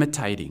we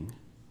imitating?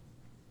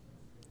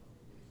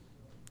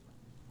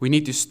 We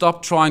need to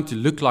stop trying to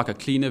look like a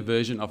cleaner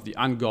version of the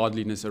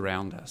ungodliness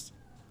around us.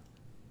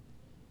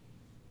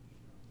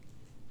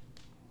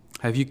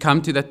 Have you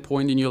come to that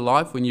point in your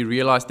life when you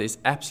realize there's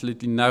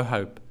absolutely no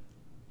hope,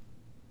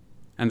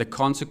 and the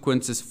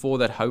consequences for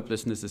that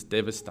hopelessness is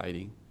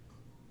devastating?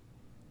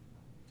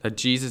 That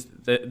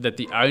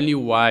the only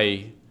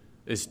way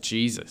is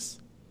Jesus.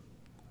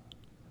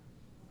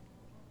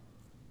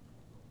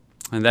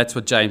 And that's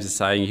what James is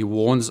saying. He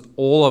warns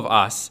all of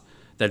us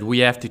that we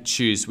have to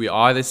choose. We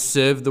either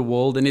serve the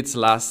world and its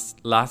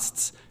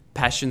lusts,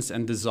 passions,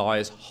 and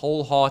desires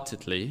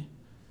wholeheartedly,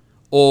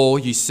 or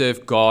you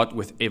serve God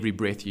with every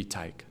breath you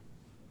take.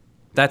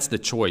 That's the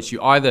choice.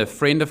 You're either a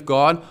friend of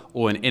God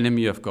or an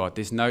enemy of God.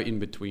 There's no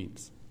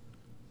in-betweens.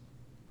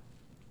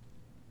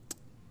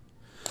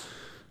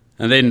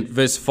 And then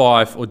verse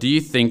 5, "Or do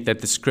you think that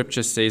the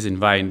scripture says in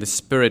vain, the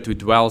Spirit who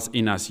dwells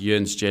in us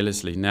yearns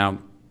jealously?" Now,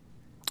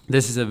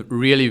 this is a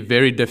really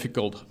very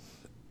difficult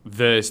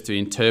verse to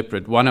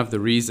interpret. One of the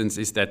reasons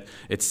is that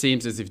it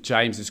seems as if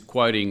James is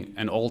quoting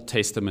an Old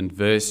Testament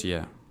verse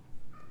here.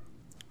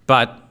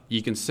 But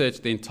you can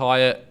search the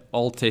entire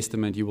Old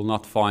Testament, you will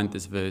not find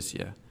this verse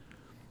here.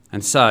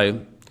 And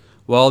so,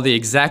 while the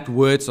exact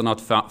words are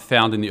not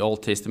found in the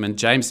Old Testament,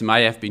 James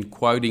may have been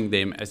quoting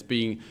them as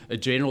being a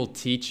general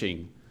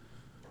teaching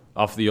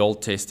of the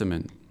Old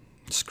Testament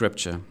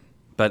scripture.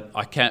 But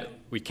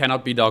we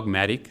cannot be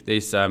dogmatic.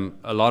 There's a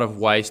lot of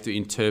ways to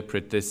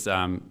interpret this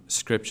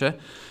scripture.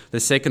 The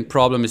second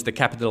problem is the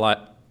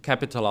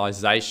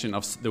capitalization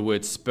of the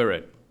word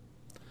spirit.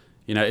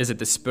 Is it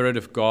the Spirit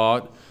of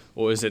God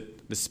or is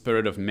it the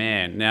spirit of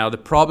man? Now, the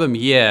problem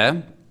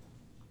here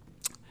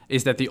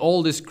is that the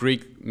oldest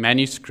Greek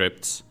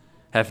manuscripts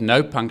have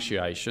no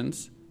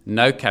punctuations,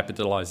 no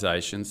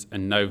capitalizations,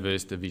 and no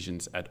verse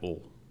divisions at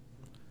all.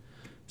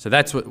 So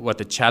that's what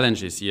the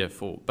challenge is here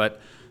for.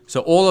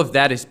 So all of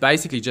that is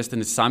basically just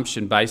an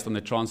assumption based on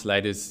the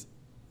translator's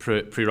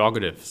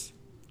prerogatives.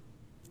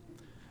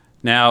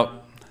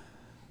 Now,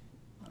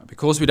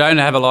 because we don't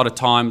have a lot of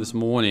time this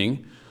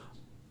morning,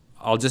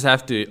 I'll just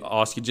have to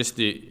ask you just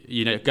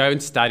to go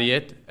and study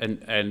it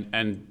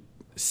and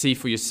see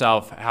for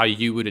yourself how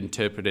you would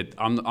interpret it.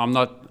 I'm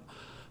not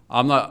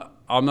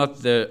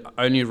the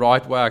only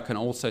right way. I can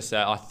also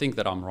say I think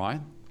that I'm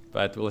right,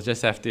 but we'll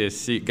just have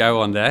to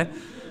go on that.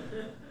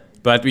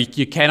 But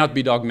you cannot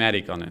be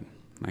dogmatic on it.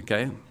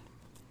 Okay?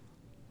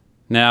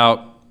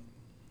 Now,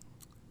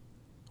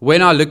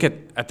 when I look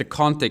at the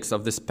context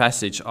of this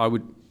passage, I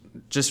would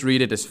just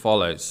read it as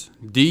follows.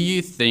 "Do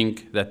you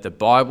think that the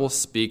Bible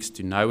speaks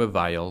to no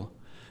avail,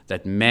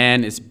 that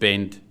man is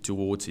bent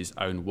towards his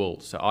own will?"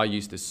 So I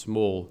use the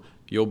small,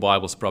 your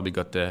Bible's probably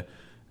got the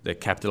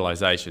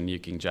capitalization, New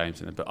King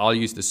James in it, but I'll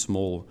use the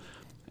small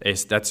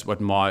s. That's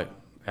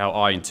how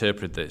I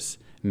interpret this.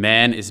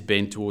 Man is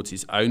bent towards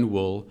his own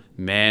will.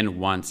 Man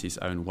wants his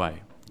own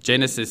way.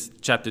 Genesis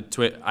chapter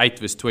 8,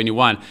 verse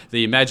 21.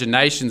 "The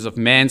imaginations of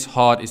man's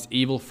heart is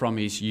evil from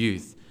his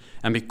youth."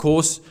 And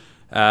because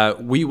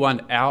we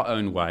want our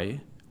own way,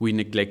 we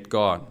neglect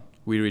God.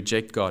 We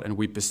reject God and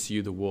we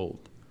pursue the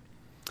world.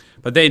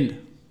 But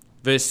then,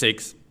 verse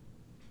 6,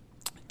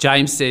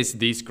 James says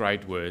these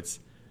great words,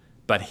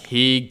 "But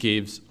he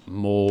gives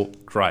more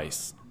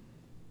grace."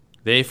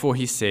 Therefore,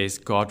 he says,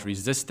 God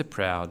resists the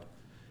proud,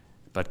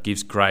 but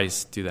gives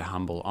grace to the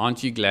humble.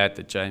 Aren't you glad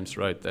that James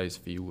wrote those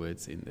few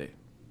words in there?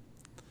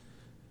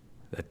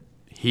 That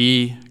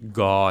he,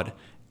 God,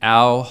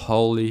 our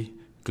holy,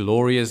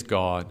 glorious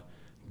God,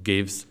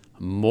 gives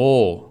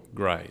more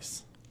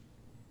grace.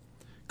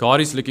 God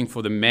is looking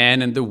for the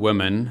man and the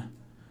woman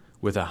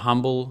with a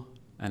humble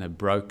and a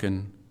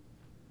broken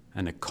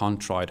and a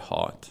contrite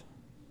heart.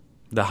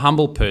 The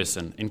humble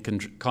person in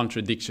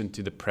contradiction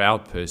to the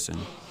proud person.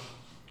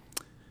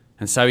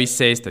 And so he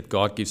says that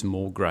God gives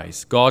more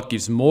grace. God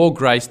gives more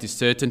grace to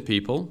certain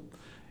people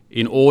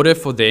in order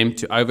for them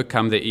to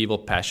overcome their evil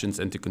passions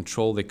and to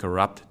control their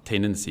corrupt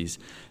tendencies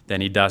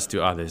than he does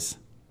to others.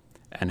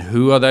 And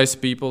who are those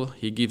people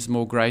he gives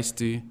more grace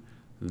to?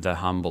 The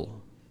humble.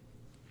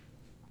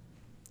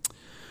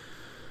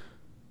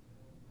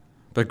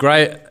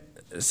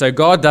 So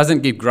God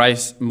doesn't give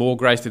more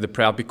grace to the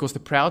proud, because the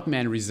proud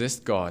man resists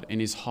God in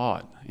his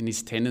heart, in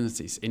his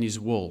tendencies, in his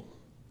will.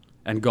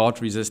 And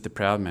God resists the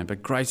proud man.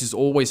 But grace is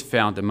always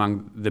found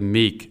among the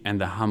meek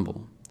and the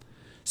humble.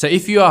 So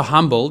if you are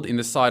humbled in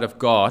the sight of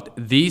God,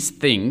 these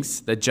things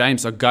that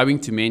James are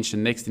going to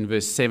mention next in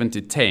verse 7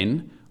 to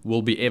 10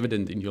 will be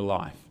evident in your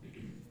life.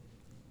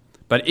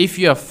 But if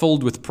you are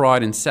filled with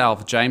pride and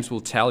self, James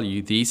will tell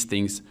you these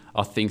things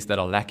are things that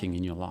are lacking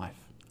in your life.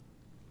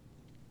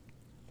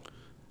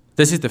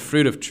 This is the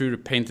fruit of true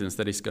repentance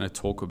that he's going to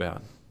talk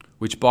about,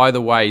 which, by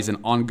the way, is an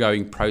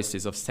ongoing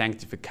process of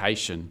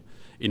sanctification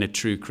in a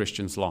true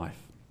Christian's life.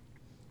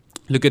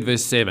 Look at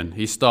verse 7.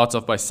 He starts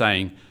off by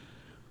saying,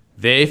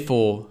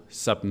 "Therefore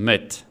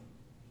submit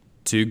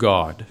to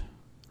God,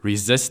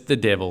 resist the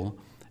devil,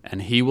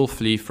 and he will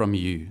flee from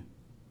you."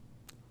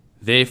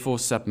 Therefore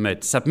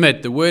submit.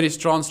 Submit, the word is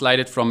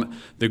translated from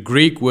the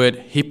Greek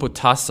word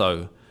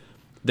hypotasso.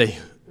 The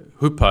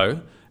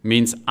hupo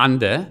means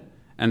under,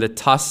 and the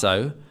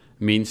tasso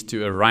means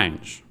to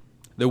arrange.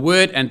 The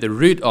word and the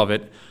root of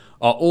it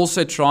are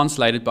also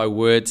translated by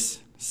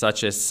words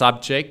such as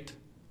subject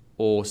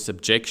or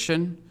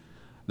subjection.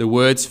 The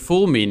word's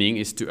full meaning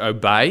is to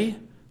obey,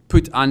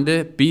 put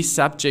under, be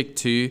subject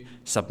to,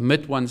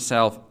 submit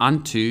oneself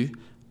unto,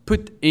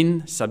 put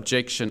in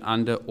subjection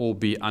under, or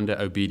be under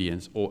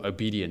obedience or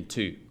obedient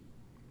to.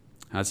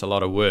 That's a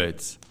lot of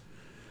words.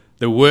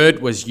 The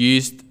word was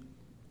used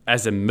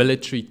as a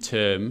military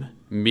term,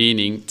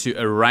 meaning to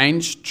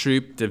arrange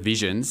troop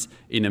divisions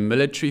in a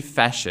military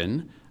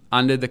fashion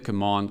under the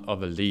command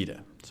of a leader.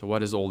 So what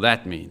does all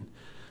that mean?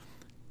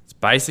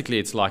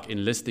 It's like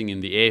enlisting in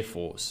the Air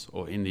Force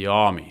or in the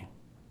Army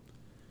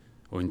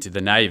or into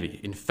the Navy.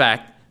 In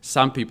fact,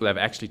 some people have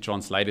actually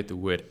translated the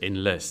word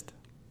enlist.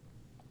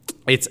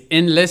 It's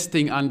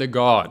enlisting under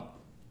God,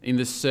 in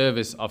the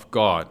service of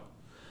God.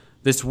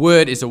 This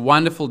word is a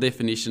wonderful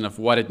definition of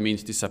what it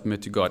means to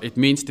submit to God. It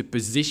means to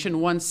position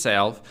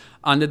oneself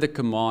under the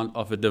command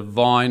of a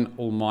divine,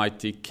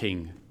 almighty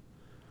King.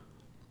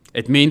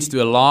 It means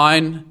to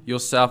align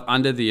yourself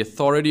under the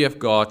authority of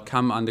God,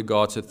 come under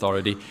God's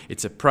authority.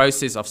 It's a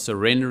process of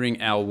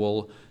surrendering our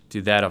will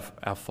to that of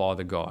our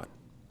Father God.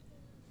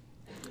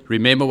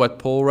 Remember what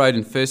Paul wrote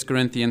in 1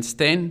 Corinthians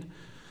 10,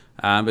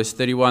 verse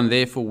 31,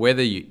 "Therefore,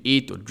 whether you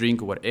eat or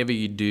drink or whatever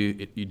you do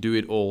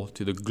it all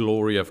to the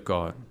glory of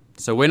God."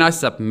 So when I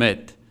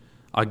submit,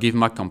 I give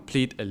my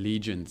complete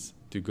allegiance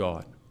to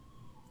God.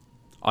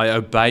 I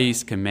obey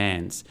his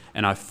commands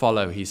and I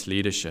follow his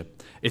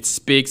leadership. It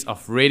speaks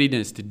of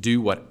readiness to do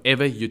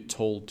whatever you're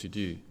told to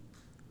do.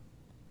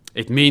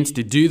 It means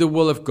to do the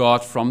will of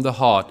God from the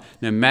heart,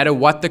 no matter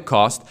what the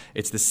cost.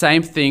 It's the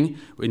same thing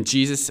when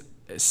Jesus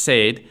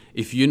said,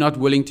 "If you're not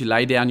willing to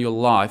lay down your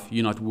life,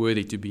 you're not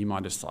worthy to be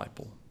my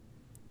disciple."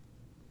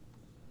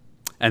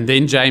 And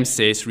then James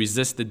says,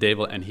 "Resist the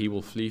devil and he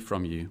will flee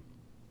from you."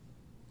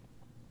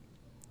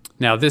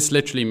 Now, this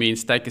literally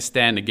means take a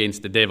stand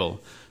against the devil.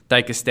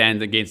 Take a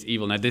stand against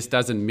evil. Now, this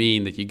doesn't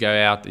mean that you go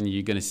out and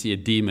you're going to see a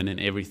demon and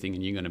everything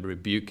and you're going to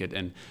rebuke it.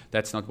 And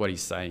that's not what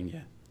he's saying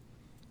here.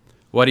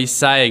 What he's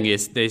saying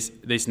is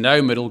there's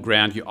no middle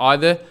ground. You're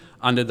either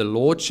under the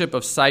lordship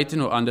of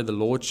Satan or under the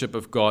lordship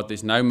of God.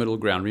 There's no middle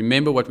ground.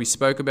 Remember what we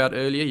spoke about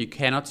earlier? You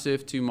cannot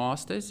serve two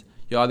masters.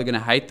 You're either going to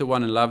hate the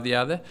one and love the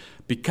other.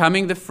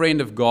 Becoming the friend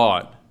of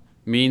God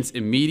means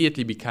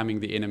immediately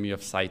becoming the enemy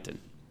of Satan,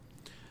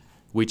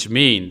 which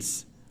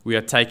means we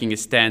are taking a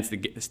stand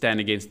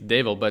against the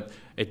devil, but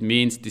it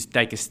means to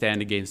take a stand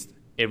against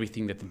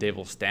everything that the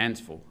devil stands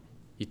for.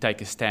 You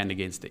take a stand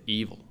against the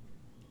evil.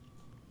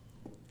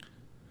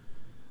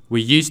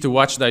 We used to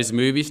watch those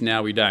movies,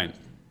 now we don't.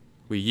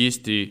 We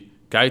used to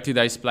go to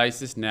those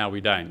places, now we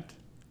don't.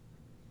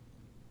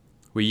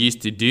 We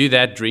used to do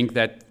that, drink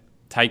that,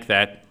 take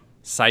that,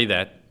 say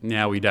that,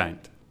 now we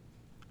don't.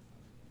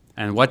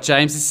 And what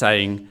James is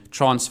saying,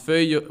 transfer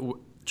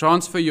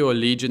your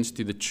allegiance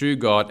to the true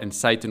God and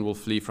Satan will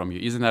flee from you.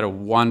 Isn't that a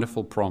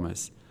wonderful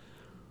promise?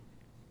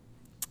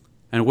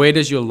 And where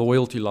does your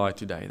loyalty lie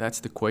today?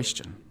 That's the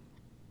question.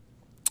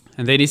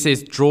 And then he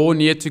says, draw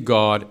near to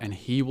God and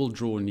he will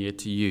draw near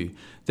to you.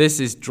 This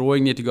is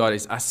drawing near to God,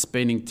 is us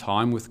spending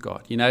time with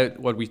God. You know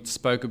what we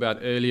spoke about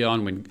early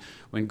on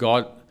when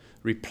God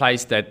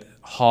replaced that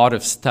heart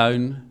of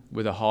stone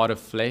with a heart of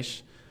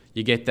flesh.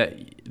 You get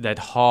that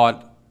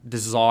heart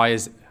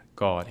desires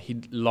God.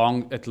 It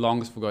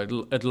longs for God.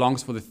 It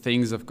longs for the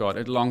things of God.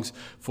 It longs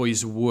for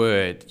his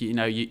word. You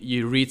know,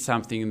 you read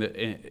something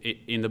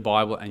in the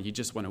Bible and you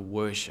just want to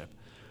worship.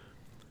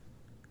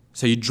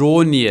 So you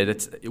draw near.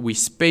 We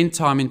spend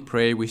time in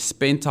prayer. We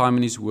spend time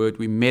in His Word.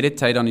 We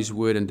meditate on His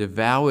Word and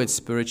devour it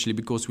spiritually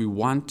because we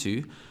want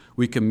to.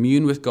 We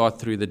commune with God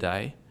through the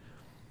day.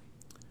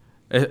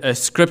 A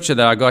scripture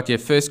that I got here,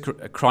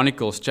 1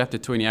 Chronicles chapter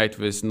 28,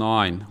 verse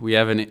 9. We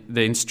have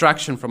the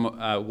instruction from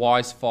a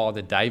wise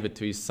father, David,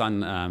 to his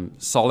son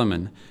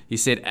Solomon. He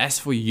said, "As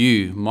for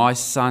you, my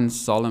son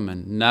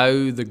Solomon,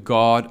 know the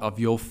God of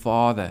your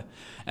father,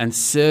 and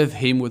serve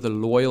Him with a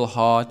loyal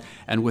heart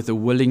and with a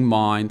willing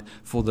mind,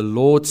 for the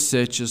Lord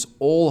searches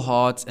all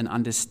hearts and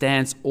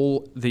understands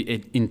all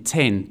the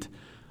intent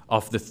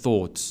of the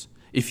thoughts.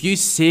 If you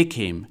seek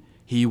Him,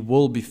 He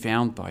will be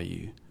found by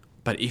you.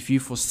 But if you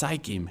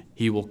forsake Him,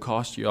 He will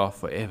cast you off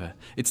forever."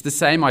 It's the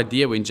same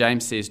idea when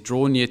James says,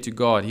 draw near to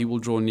God, He will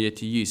draw near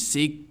to you.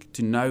 Seek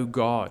to know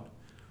God.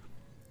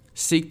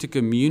 Seek to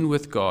commune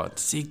with God.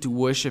 Seek to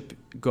worship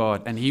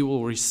God, and He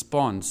will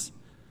respond.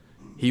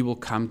 He will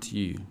come to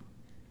you.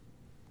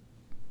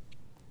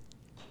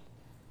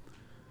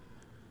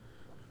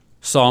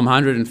 Psalm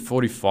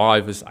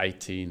 145, verse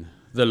 18.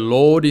 The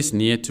Lord is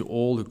near to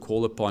all who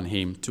call upon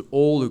Him, to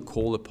all who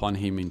call upon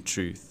Him in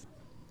truth.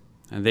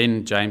 And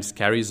then James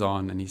carries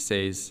on and he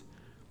says,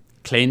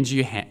 cleanse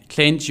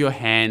your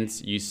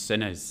hands, you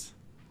sinners,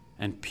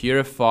 and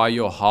purify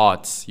your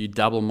hearts, you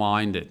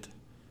double-minded.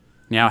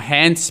 Now,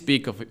 hands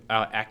speak of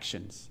our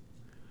actions,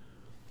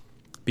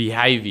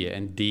 behavior,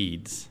 and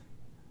deeds.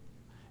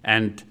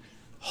 And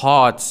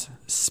hearts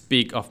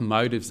speak of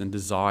motives and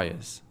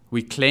desires.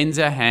 We cleanse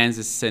our hands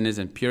as sinners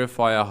and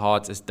purify our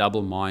hearts as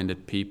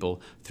double-minded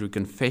people through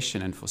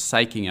confession and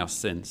forsaking our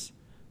sins,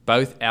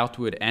 both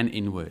outward and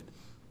inward.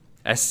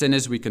 As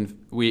sinners, we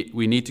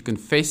need to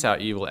confess our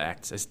evil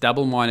acts. As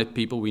double-minded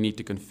people, we need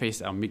to confess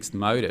our mixed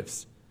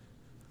motives.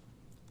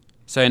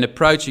 So in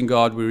approaching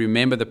God, we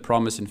remember the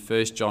promise in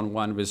 1 John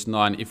 1, verse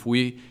 9. If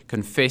we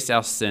confess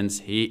our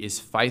sins, He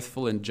is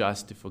faithful and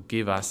just to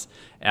forgive us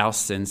our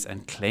sins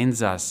and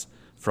cleanse us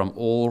from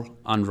all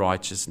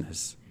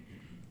unrighteousness.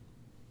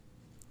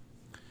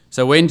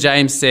 So when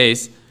James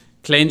says,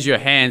 cleanse your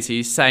hands,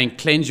 he's saying,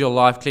 cleanse your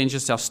life, cleanse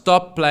yourself.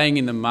 Stop playing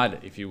in the mud,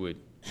 if you would.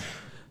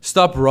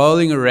 Stop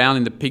rolling around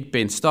in the pig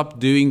pen. Stop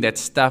doing that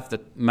stuff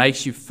that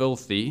makes you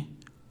filthy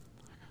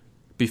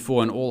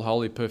before an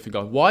all-holy, perfect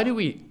God. Why do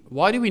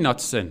we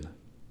not sin?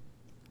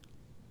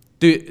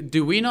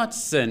 Do we not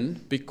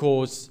sin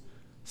because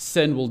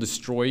sin will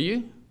destroy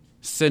you?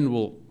 Sin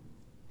will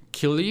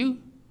kill you?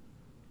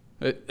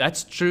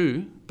 That's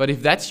true. But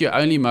if that's your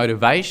only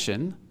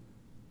motivation,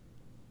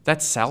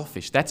 that's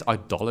selfish. That's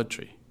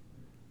idolatry.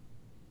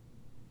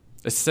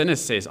 A sinner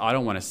says, I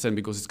don't want to sin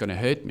because it's going to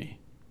hurt me.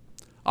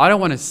 I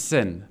don't want to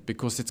sin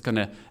because it's going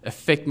to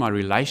affect my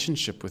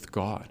relationship with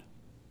God.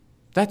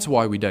 That's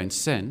why we don't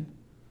sin.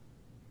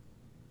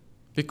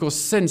 Because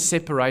sin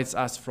separates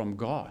us from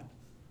God.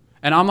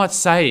 And I'm not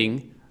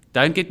saying,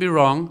 don't get me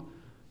wrong,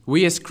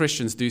 we as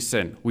Christians do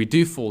sin. We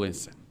do fall in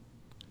sin.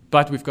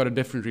 But we've got a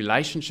different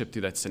relationship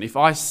to that sin.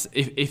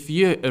 If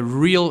you're a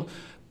real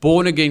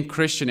born-again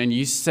Christian and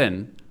you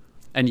sin,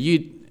 and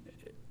you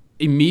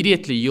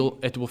immediately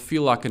it will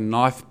feel like a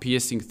knife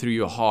piercing through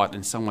your heart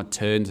and someone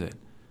turns it.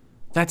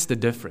 That's the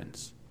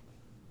difference.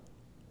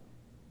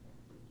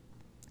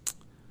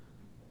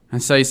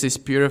 And so he says,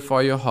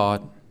 purify your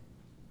heart.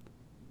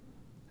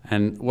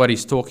 And what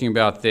he's talking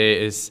about there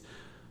is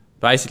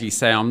basically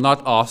saying, I'm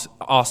not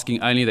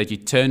asking only that you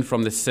turn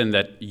from the sin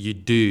that you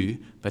do,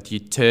 but you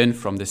turn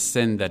from the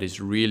sin that is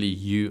really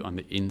you on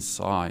the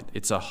inside.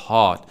 It's a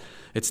heart.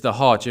 It's the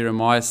heart.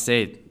 Jeremiah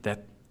said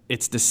that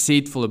it's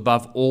deceitful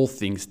above all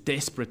things,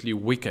 desperately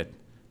wicked.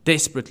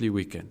 Desperately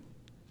wicked.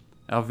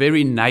 Our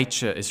very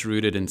nature is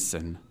rooted in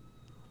sin.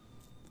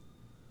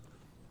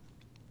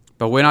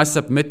 But when I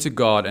submit to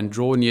God and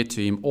draw near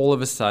to Him, all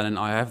of a sudden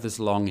I have this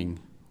longing.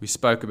 We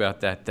spoke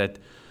about that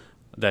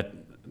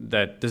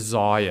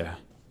desire,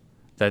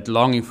 that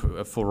longing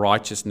for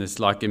righteousness.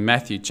 Like in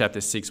Matthew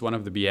chapter 6, one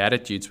of the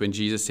Beatitudes, when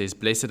Jesus says,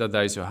 blessed are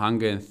those who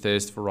hunger and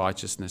thirst for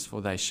righteousness, for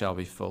they shall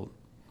be filled.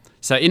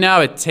 So in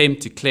our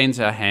attempt to cleanse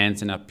our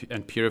hands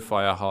and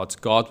purify our hearts,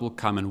 God will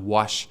come and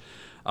wash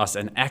us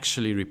and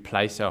actually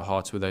replace our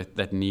hearts with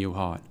that new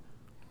heart.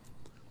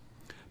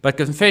 But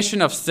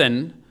confession of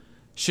sin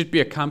should be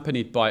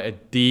accompanied by a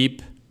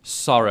deep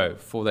sorrow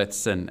for that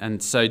sin.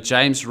 And so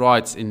James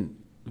writes in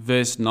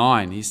verse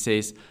 9, he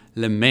says,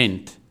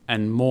 lament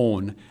and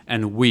mourn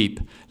and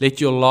weep.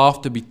 Let your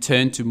laughter be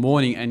turned to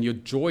mourning and your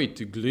joy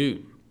to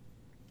gloom.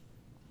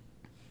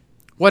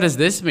 What does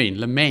this mean,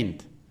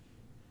 lament?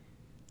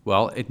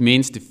 Well, it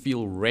means to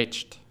feel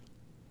wretched.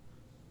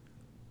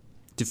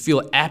 To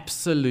feel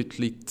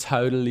absolutely,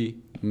 totally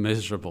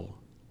miserable.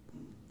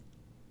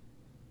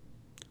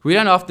 We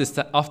don't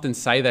often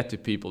say that to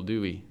people, do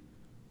we?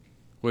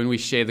 When we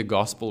share the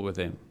gospel with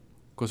them.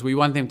 Because we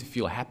want them to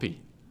feel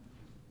happy.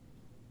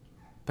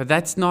 But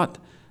that's not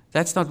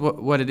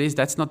what it is.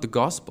 That's not the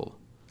gospel.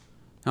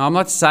 Now, I'm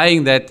not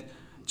saying that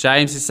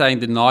James is saying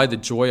deny the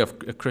joy of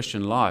a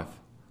Christian life.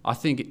 I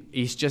think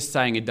he's just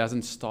saying it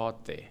doesn't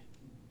start there.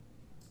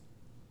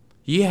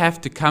 You have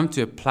to come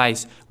to a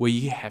place where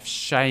you have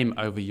shame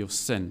over your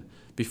sin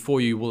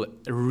before you will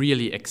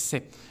really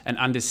accept and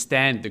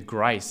understand the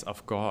grace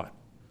of God.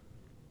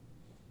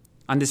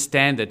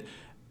 Understand that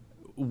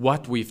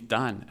what we've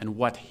done and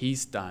what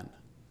He's done.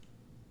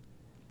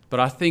 But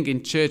I think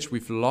in church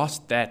we've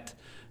lost that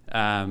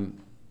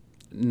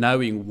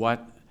knowing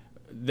what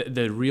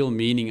the real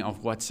meaning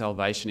of what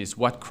salvation is,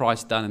 what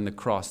Christ done on the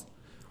cross.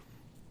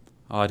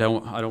 I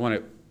don't want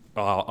to.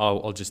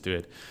 I'll just do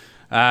it.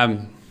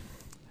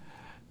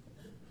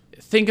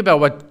 Think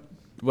about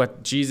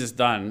what Jesus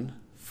done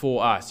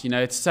for us.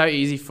 It's so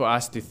easy for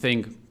us to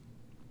think,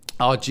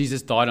 oh,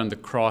 Jesus died on the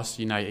cross.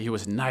 He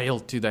was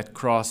nailed to that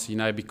cross.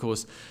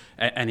 Because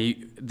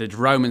the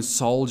Roman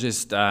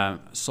soldiers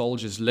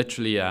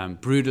literally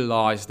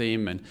brutalized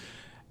him.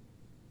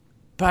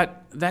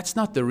 But that's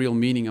not the real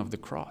meaning of the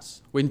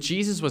cross. When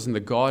Jesus was in the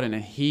garden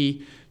and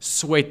He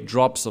sweat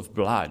drops of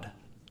blood,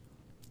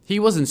 He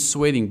wasn't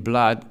sweating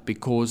blood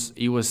because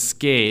He was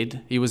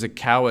scared. He was a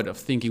coward of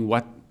thinking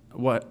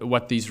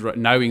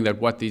knowing that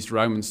what these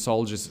Roman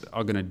soldiers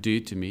are going to do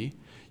to me.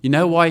 You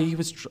know why He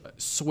was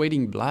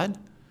sweating blood?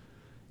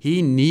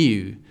 He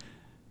knew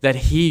that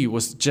He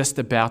was just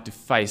about to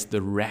face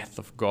the wrath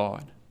of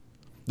God.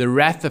 The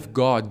wrath of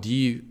God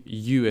due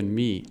you and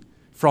me.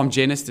 From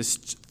Genesis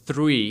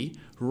 3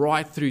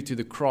 right through to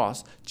the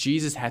cross,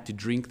 Jesus had to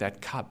drink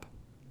that cup.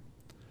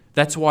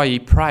 That's why He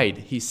prayed.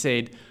 He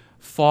said,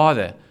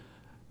 Father,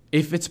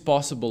 if it's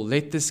possible,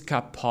 let this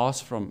cup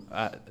pass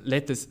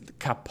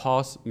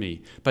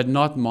me, but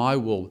not my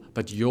will,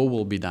 but your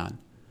will be done.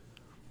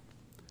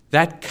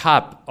 That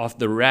cup of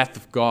the wrath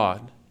of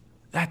God,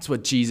 that's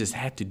what Jesus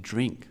had to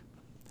drink.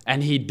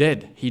 And He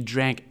did. He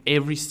drank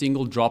every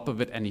single drop of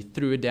it and He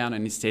threw it down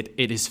and He said,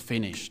 it is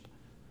finished.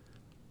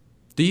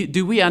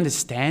 Do we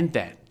understand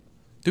that?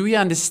 Do we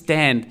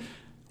understand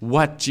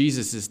what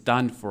Jesus has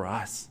done for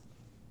us?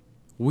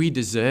 We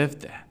deserve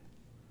that.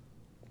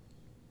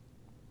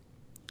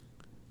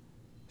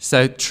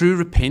 So true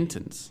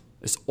repentance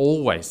is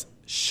always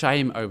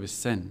shame over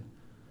sin.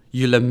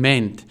 You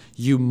lament,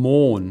 you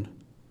mourn,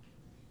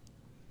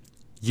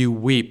 you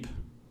weep.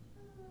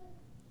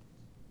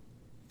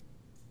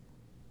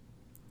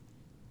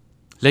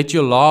 Let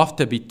your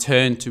laughter be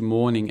turned to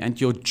mourning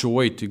and your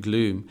joy to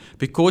gloom.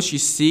 Because you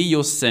see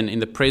your sin in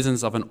the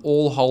presence of an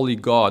all-holy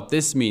God,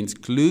 this means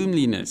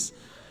gloominess,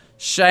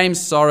 shame,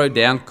 sorrow,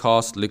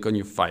 downcast look on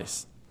your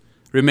face.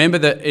 Remember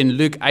that in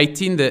Luke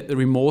 18, the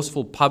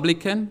remorseful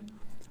publican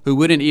who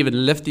wouldn't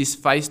even lift his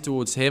face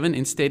towards heaven.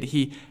 Instead,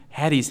 he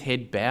had his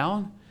head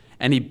bowed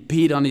and he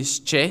beat on his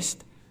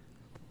chest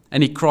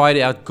and he cried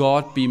out,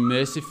 God, be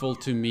merciful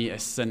to me, a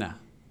sinner.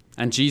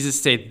 And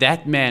Jesus said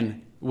that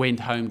man went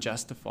home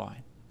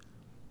justified,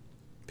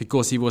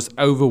 because he was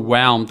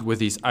overwhelmed with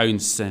his own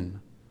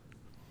sin.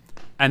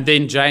 And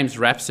then James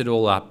wraps it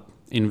all up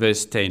in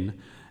verse 10.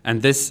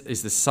 And this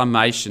is the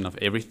summation of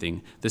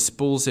everything. This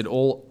pulls it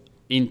all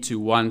into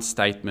one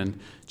statement.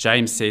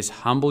 James says,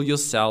 humble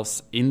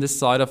yourselves in the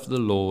sight of the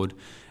Lord,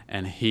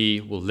 and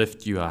He will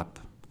lift you up.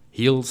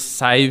 He'll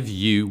save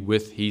you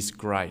with His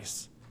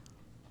grace.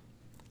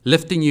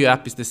 Lifting you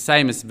up is the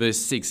same as verse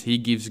 6. He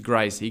gives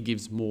grace. He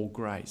gives more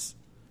grace.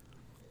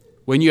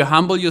 When you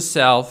humble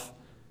yourself,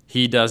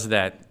 He does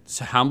that.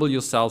 So humble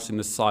yourselves in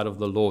the sight of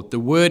the Lord. The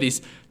word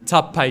is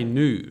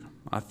tapenu.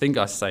 I think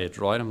I say it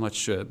right. I'm not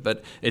sure.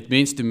 But it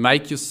means to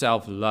make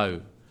yourself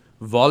low,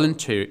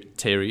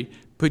 voluntary,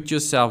 put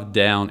yourself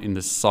down in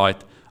the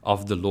sight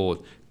of the Lord.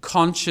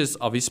 Conscious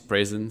of His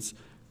presence,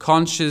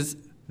 conscious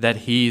that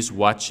He is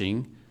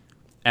watching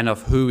and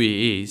of who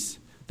He is,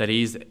 that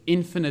He is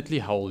infinitely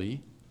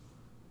holy,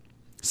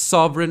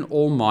 sovereign,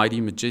 almighty,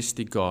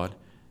 majestic God.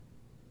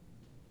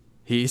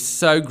 He is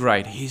so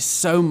great. He is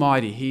so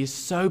mighty. He is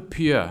so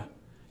pure.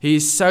 He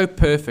is so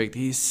perfect.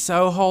 He is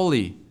so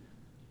holy.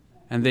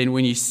 And then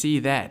when you see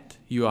that,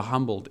 you are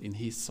humbled in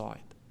His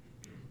sight.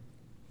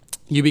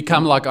 You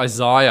become like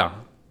Isaiah,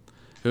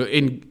 who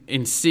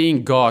in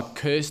seeing God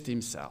cursed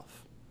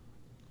himself.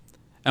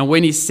 And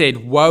when he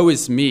said, woe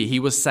is me, he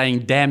was saying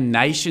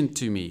damnation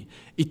to me,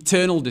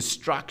 eternal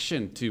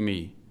destruction to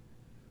me.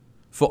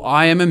 For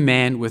I am a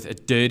man with a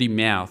dirty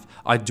mouth.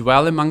 I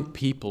dwell among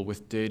people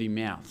with dirty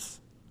mouths.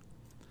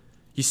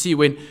 You see,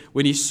 when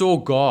he saw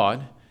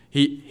God,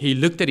 he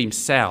looked at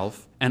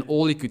himself and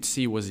all he could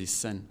see was his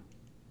sin.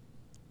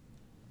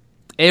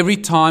 Every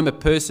time a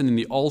person in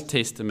the Old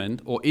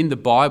Testament or in the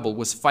Bible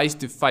was face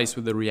to face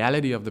with the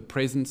reality of the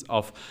presence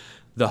of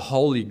the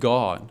holy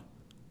God,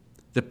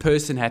 the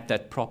person had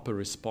that proper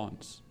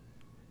response.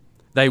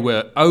 They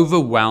were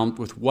overwhelmed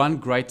with one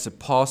great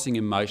surpassing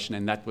emotion,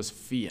 and that was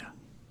fear.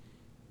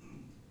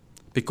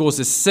 Because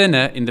a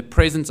sinner in the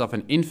presence of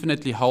an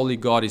infinitely holy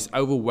God is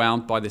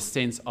overwhelmed by the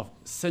sense of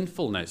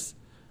sinfulness,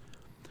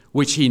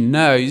 which he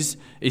knows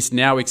is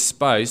now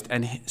exposed,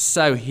 and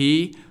so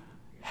he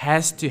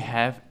has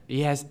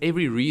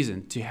every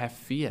reason to have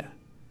fear.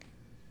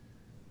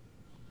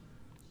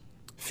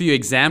 Few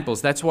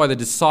examples. That's why the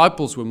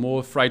disciples were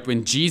more afraid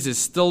when Jesus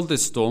stilled the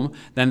storm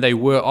than they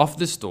were of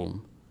the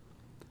storm.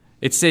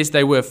 It says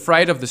they were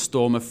afraid of the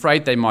storm,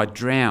 afraid they might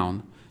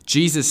drown.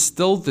 Jesus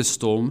stilled the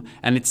storm,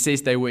 and it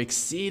says they were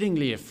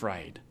exceedingly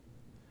afraid.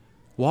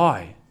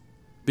 Why?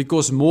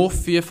 Because more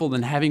fearful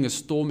than having a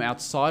storm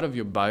outside of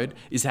your boat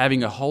is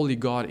having a holy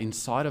God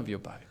inside of your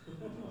boat.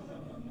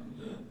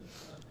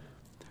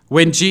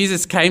 When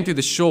Jesus came to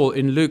the shore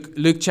in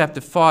Luke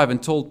chapter 5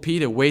 and told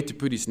Peter where to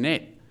put his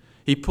net,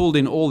 he pulled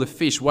in all the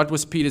fish. What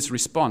was Peter's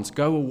response?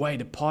 Go away,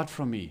 depart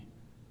from me.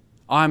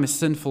 I am a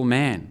sinful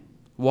man.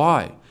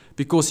 Why?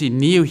 Because he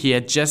knew he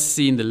had just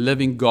seen the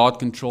living God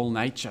control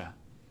nature.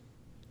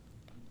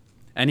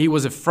 And he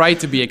was afraid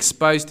to be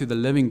exposed to the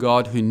living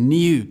God he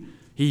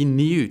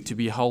knew to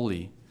be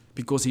holy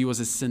because he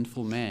was a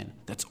sinful man.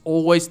 That's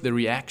always the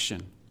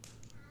reaction.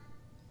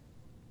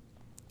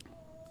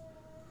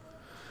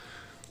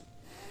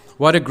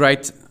 What a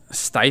great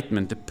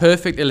statement. The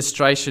perfect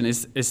illustration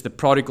is the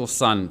prodigal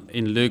son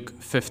in Luke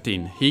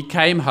 15. He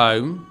came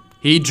home,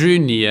 he drew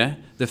near,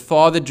 the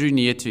father drew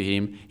near to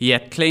him. He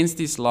had cleansed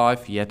his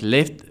life, he had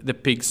left the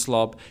pig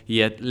slop, he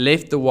had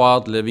left the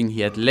wild living,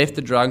 he had left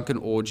the drunken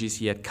orgies,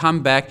 he had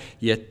come back,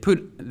 he had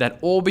put that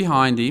all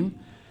behind him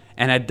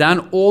and had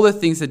done all the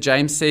things that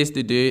James says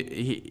to do.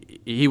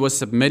 He was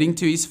submitting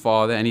to his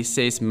father, and he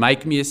says,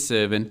 make me a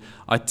servant.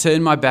 I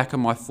turn my back on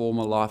my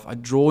former life. I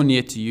draw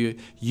near to you.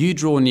 You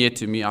draw near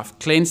to me. I've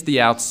cleansed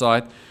the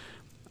outside.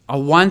 I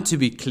want to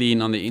be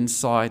clean on the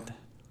inside.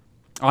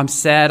 I'm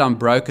sad, I'm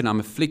broken, I'm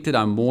afflicted,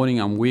 I'm mourning,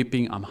 I'm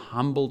weeping, I'm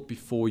humbled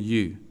before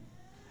you.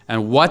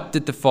 And what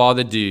did the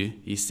father do?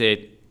 He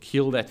said,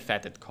 kill that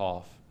fatted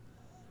calf.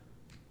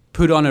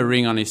 Put on a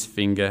ring on his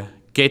finger.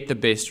 Get the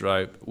best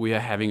robe. We are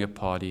having a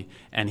party.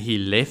 And he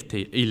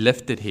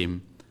lifted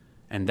him.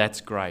 And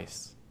that's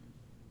grace.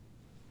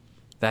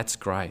 That's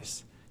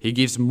grace. He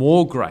gives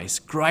more grace,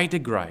 greater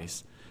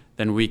grace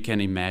than we can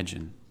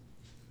imagine.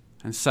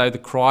 And so the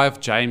cry of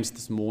James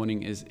this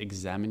morning is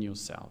examine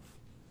yourself.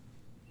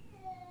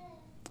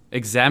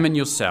 Examine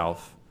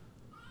yourself.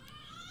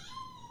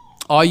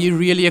 Are you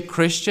really a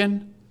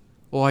Christian,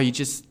 or are you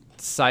just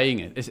saying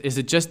it? Is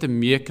it just a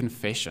mere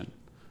confession?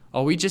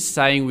 Are we just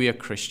saying we are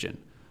Christian,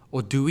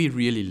 or do we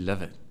really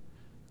live it?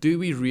 Do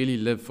we really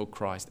live for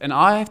Christ? And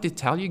I have to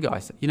tell you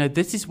guys,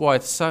 this is why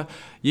it's so...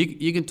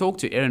 You can talk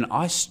to Aaron.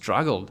 I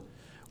struggled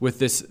with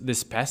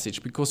this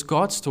passage because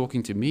God's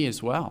talking to me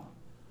as well.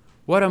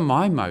 What are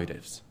my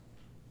motives?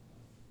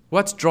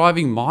 What's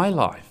driving my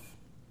life?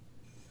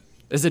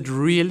 Is it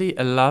really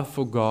a love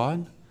for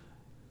God?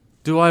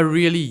 Do I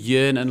really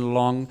yearn and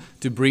long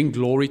to bring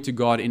glory to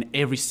God in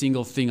every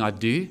single thing I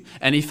do?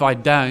 And if I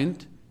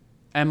don't,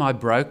 am I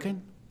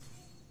broken?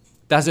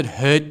 Does it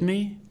hurt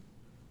me?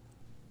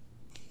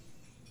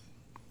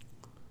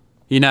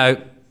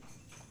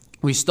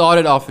 We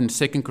started off in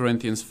 2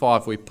 Corinthians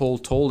 5 where Paul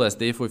told us,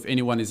 therefore, if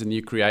anyone is a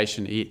new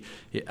creation,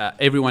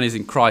 everyone is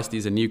in Christ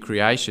is a new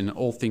creation.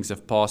 All things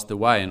have passed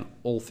away and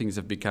all things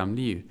have become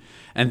new.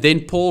 And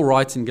then Paul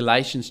writes in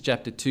Galatians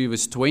chapter 2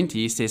 verse 20,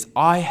 he says,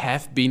 I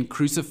have been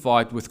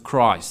crucified with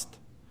Christ.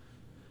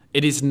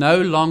 It is no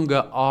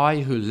longer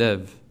I who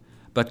live,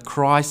 but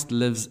Christ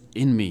lives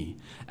in me.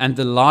 And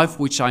the life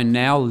which I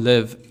now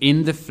live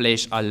in the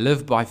flesh, I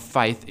live by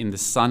faith in the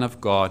Son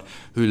of God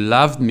who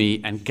loved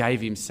me and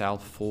gave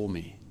himself for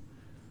me.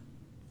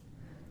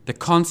 The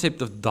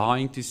concept of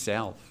dying to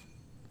self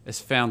is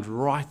found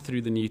right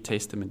through the New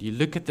Testament. You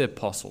look at the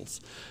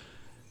apostles.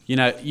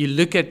 You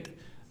look at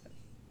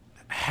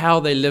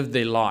how they lived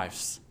their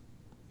lives.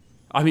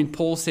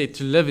 Paul said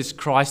to live is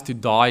Christ, to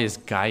die is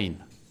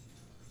gain.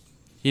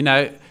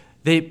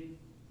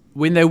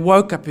 When they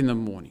woke up in the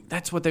morning,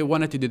 that's what they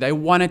wanted to do. They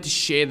wanted to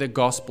share the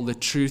gospel, the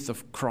truth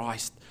of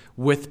Christ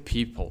with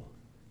people.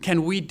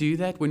 Can we do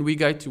that when we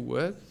go to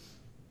work?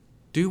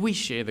 Do we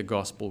share the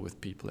gospel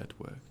with people at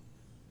work?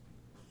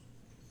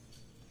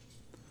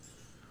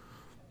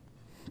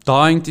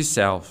 Dying to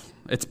self.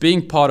 It's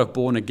being part of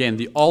born again.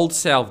 The old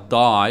self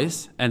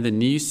dies and the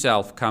new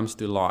self comes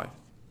to life.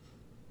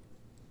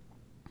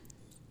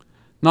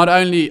 Not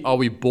only are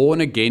we born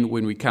again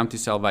when we come to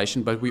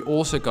salvation, but we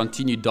also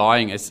continue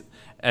dying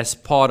as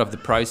part of the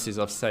process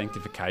of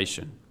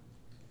sanctification.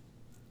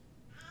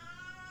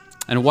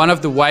 And one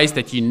of the ways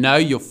that you know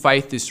your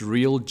faith is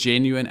real,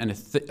 genuine, and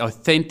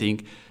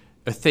authentic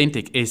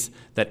is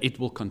that it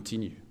will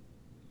continue.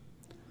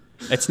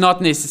 It's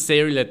not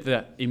necessarily that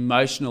the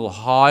emotional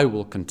high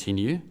will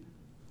continue.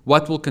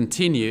 What will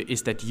continue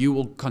is that you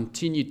will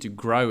continue to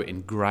grow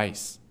in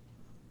grace.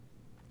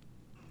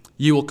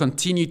 You will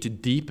continue to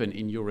deepen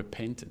in your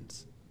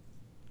repentance.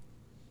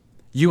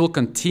 You will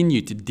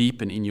continue to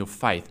deepen in your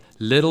faith.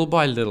 Little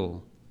by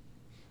little,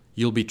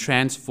 you'll be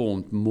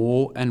transformed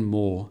more and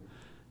more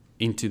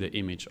into the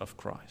image of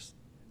Christ.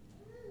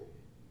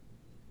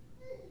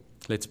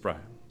 Let's pray.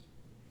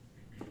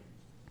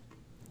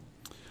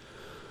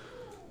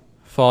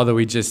 Father,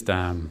 we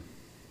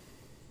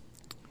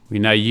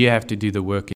know you have to do the work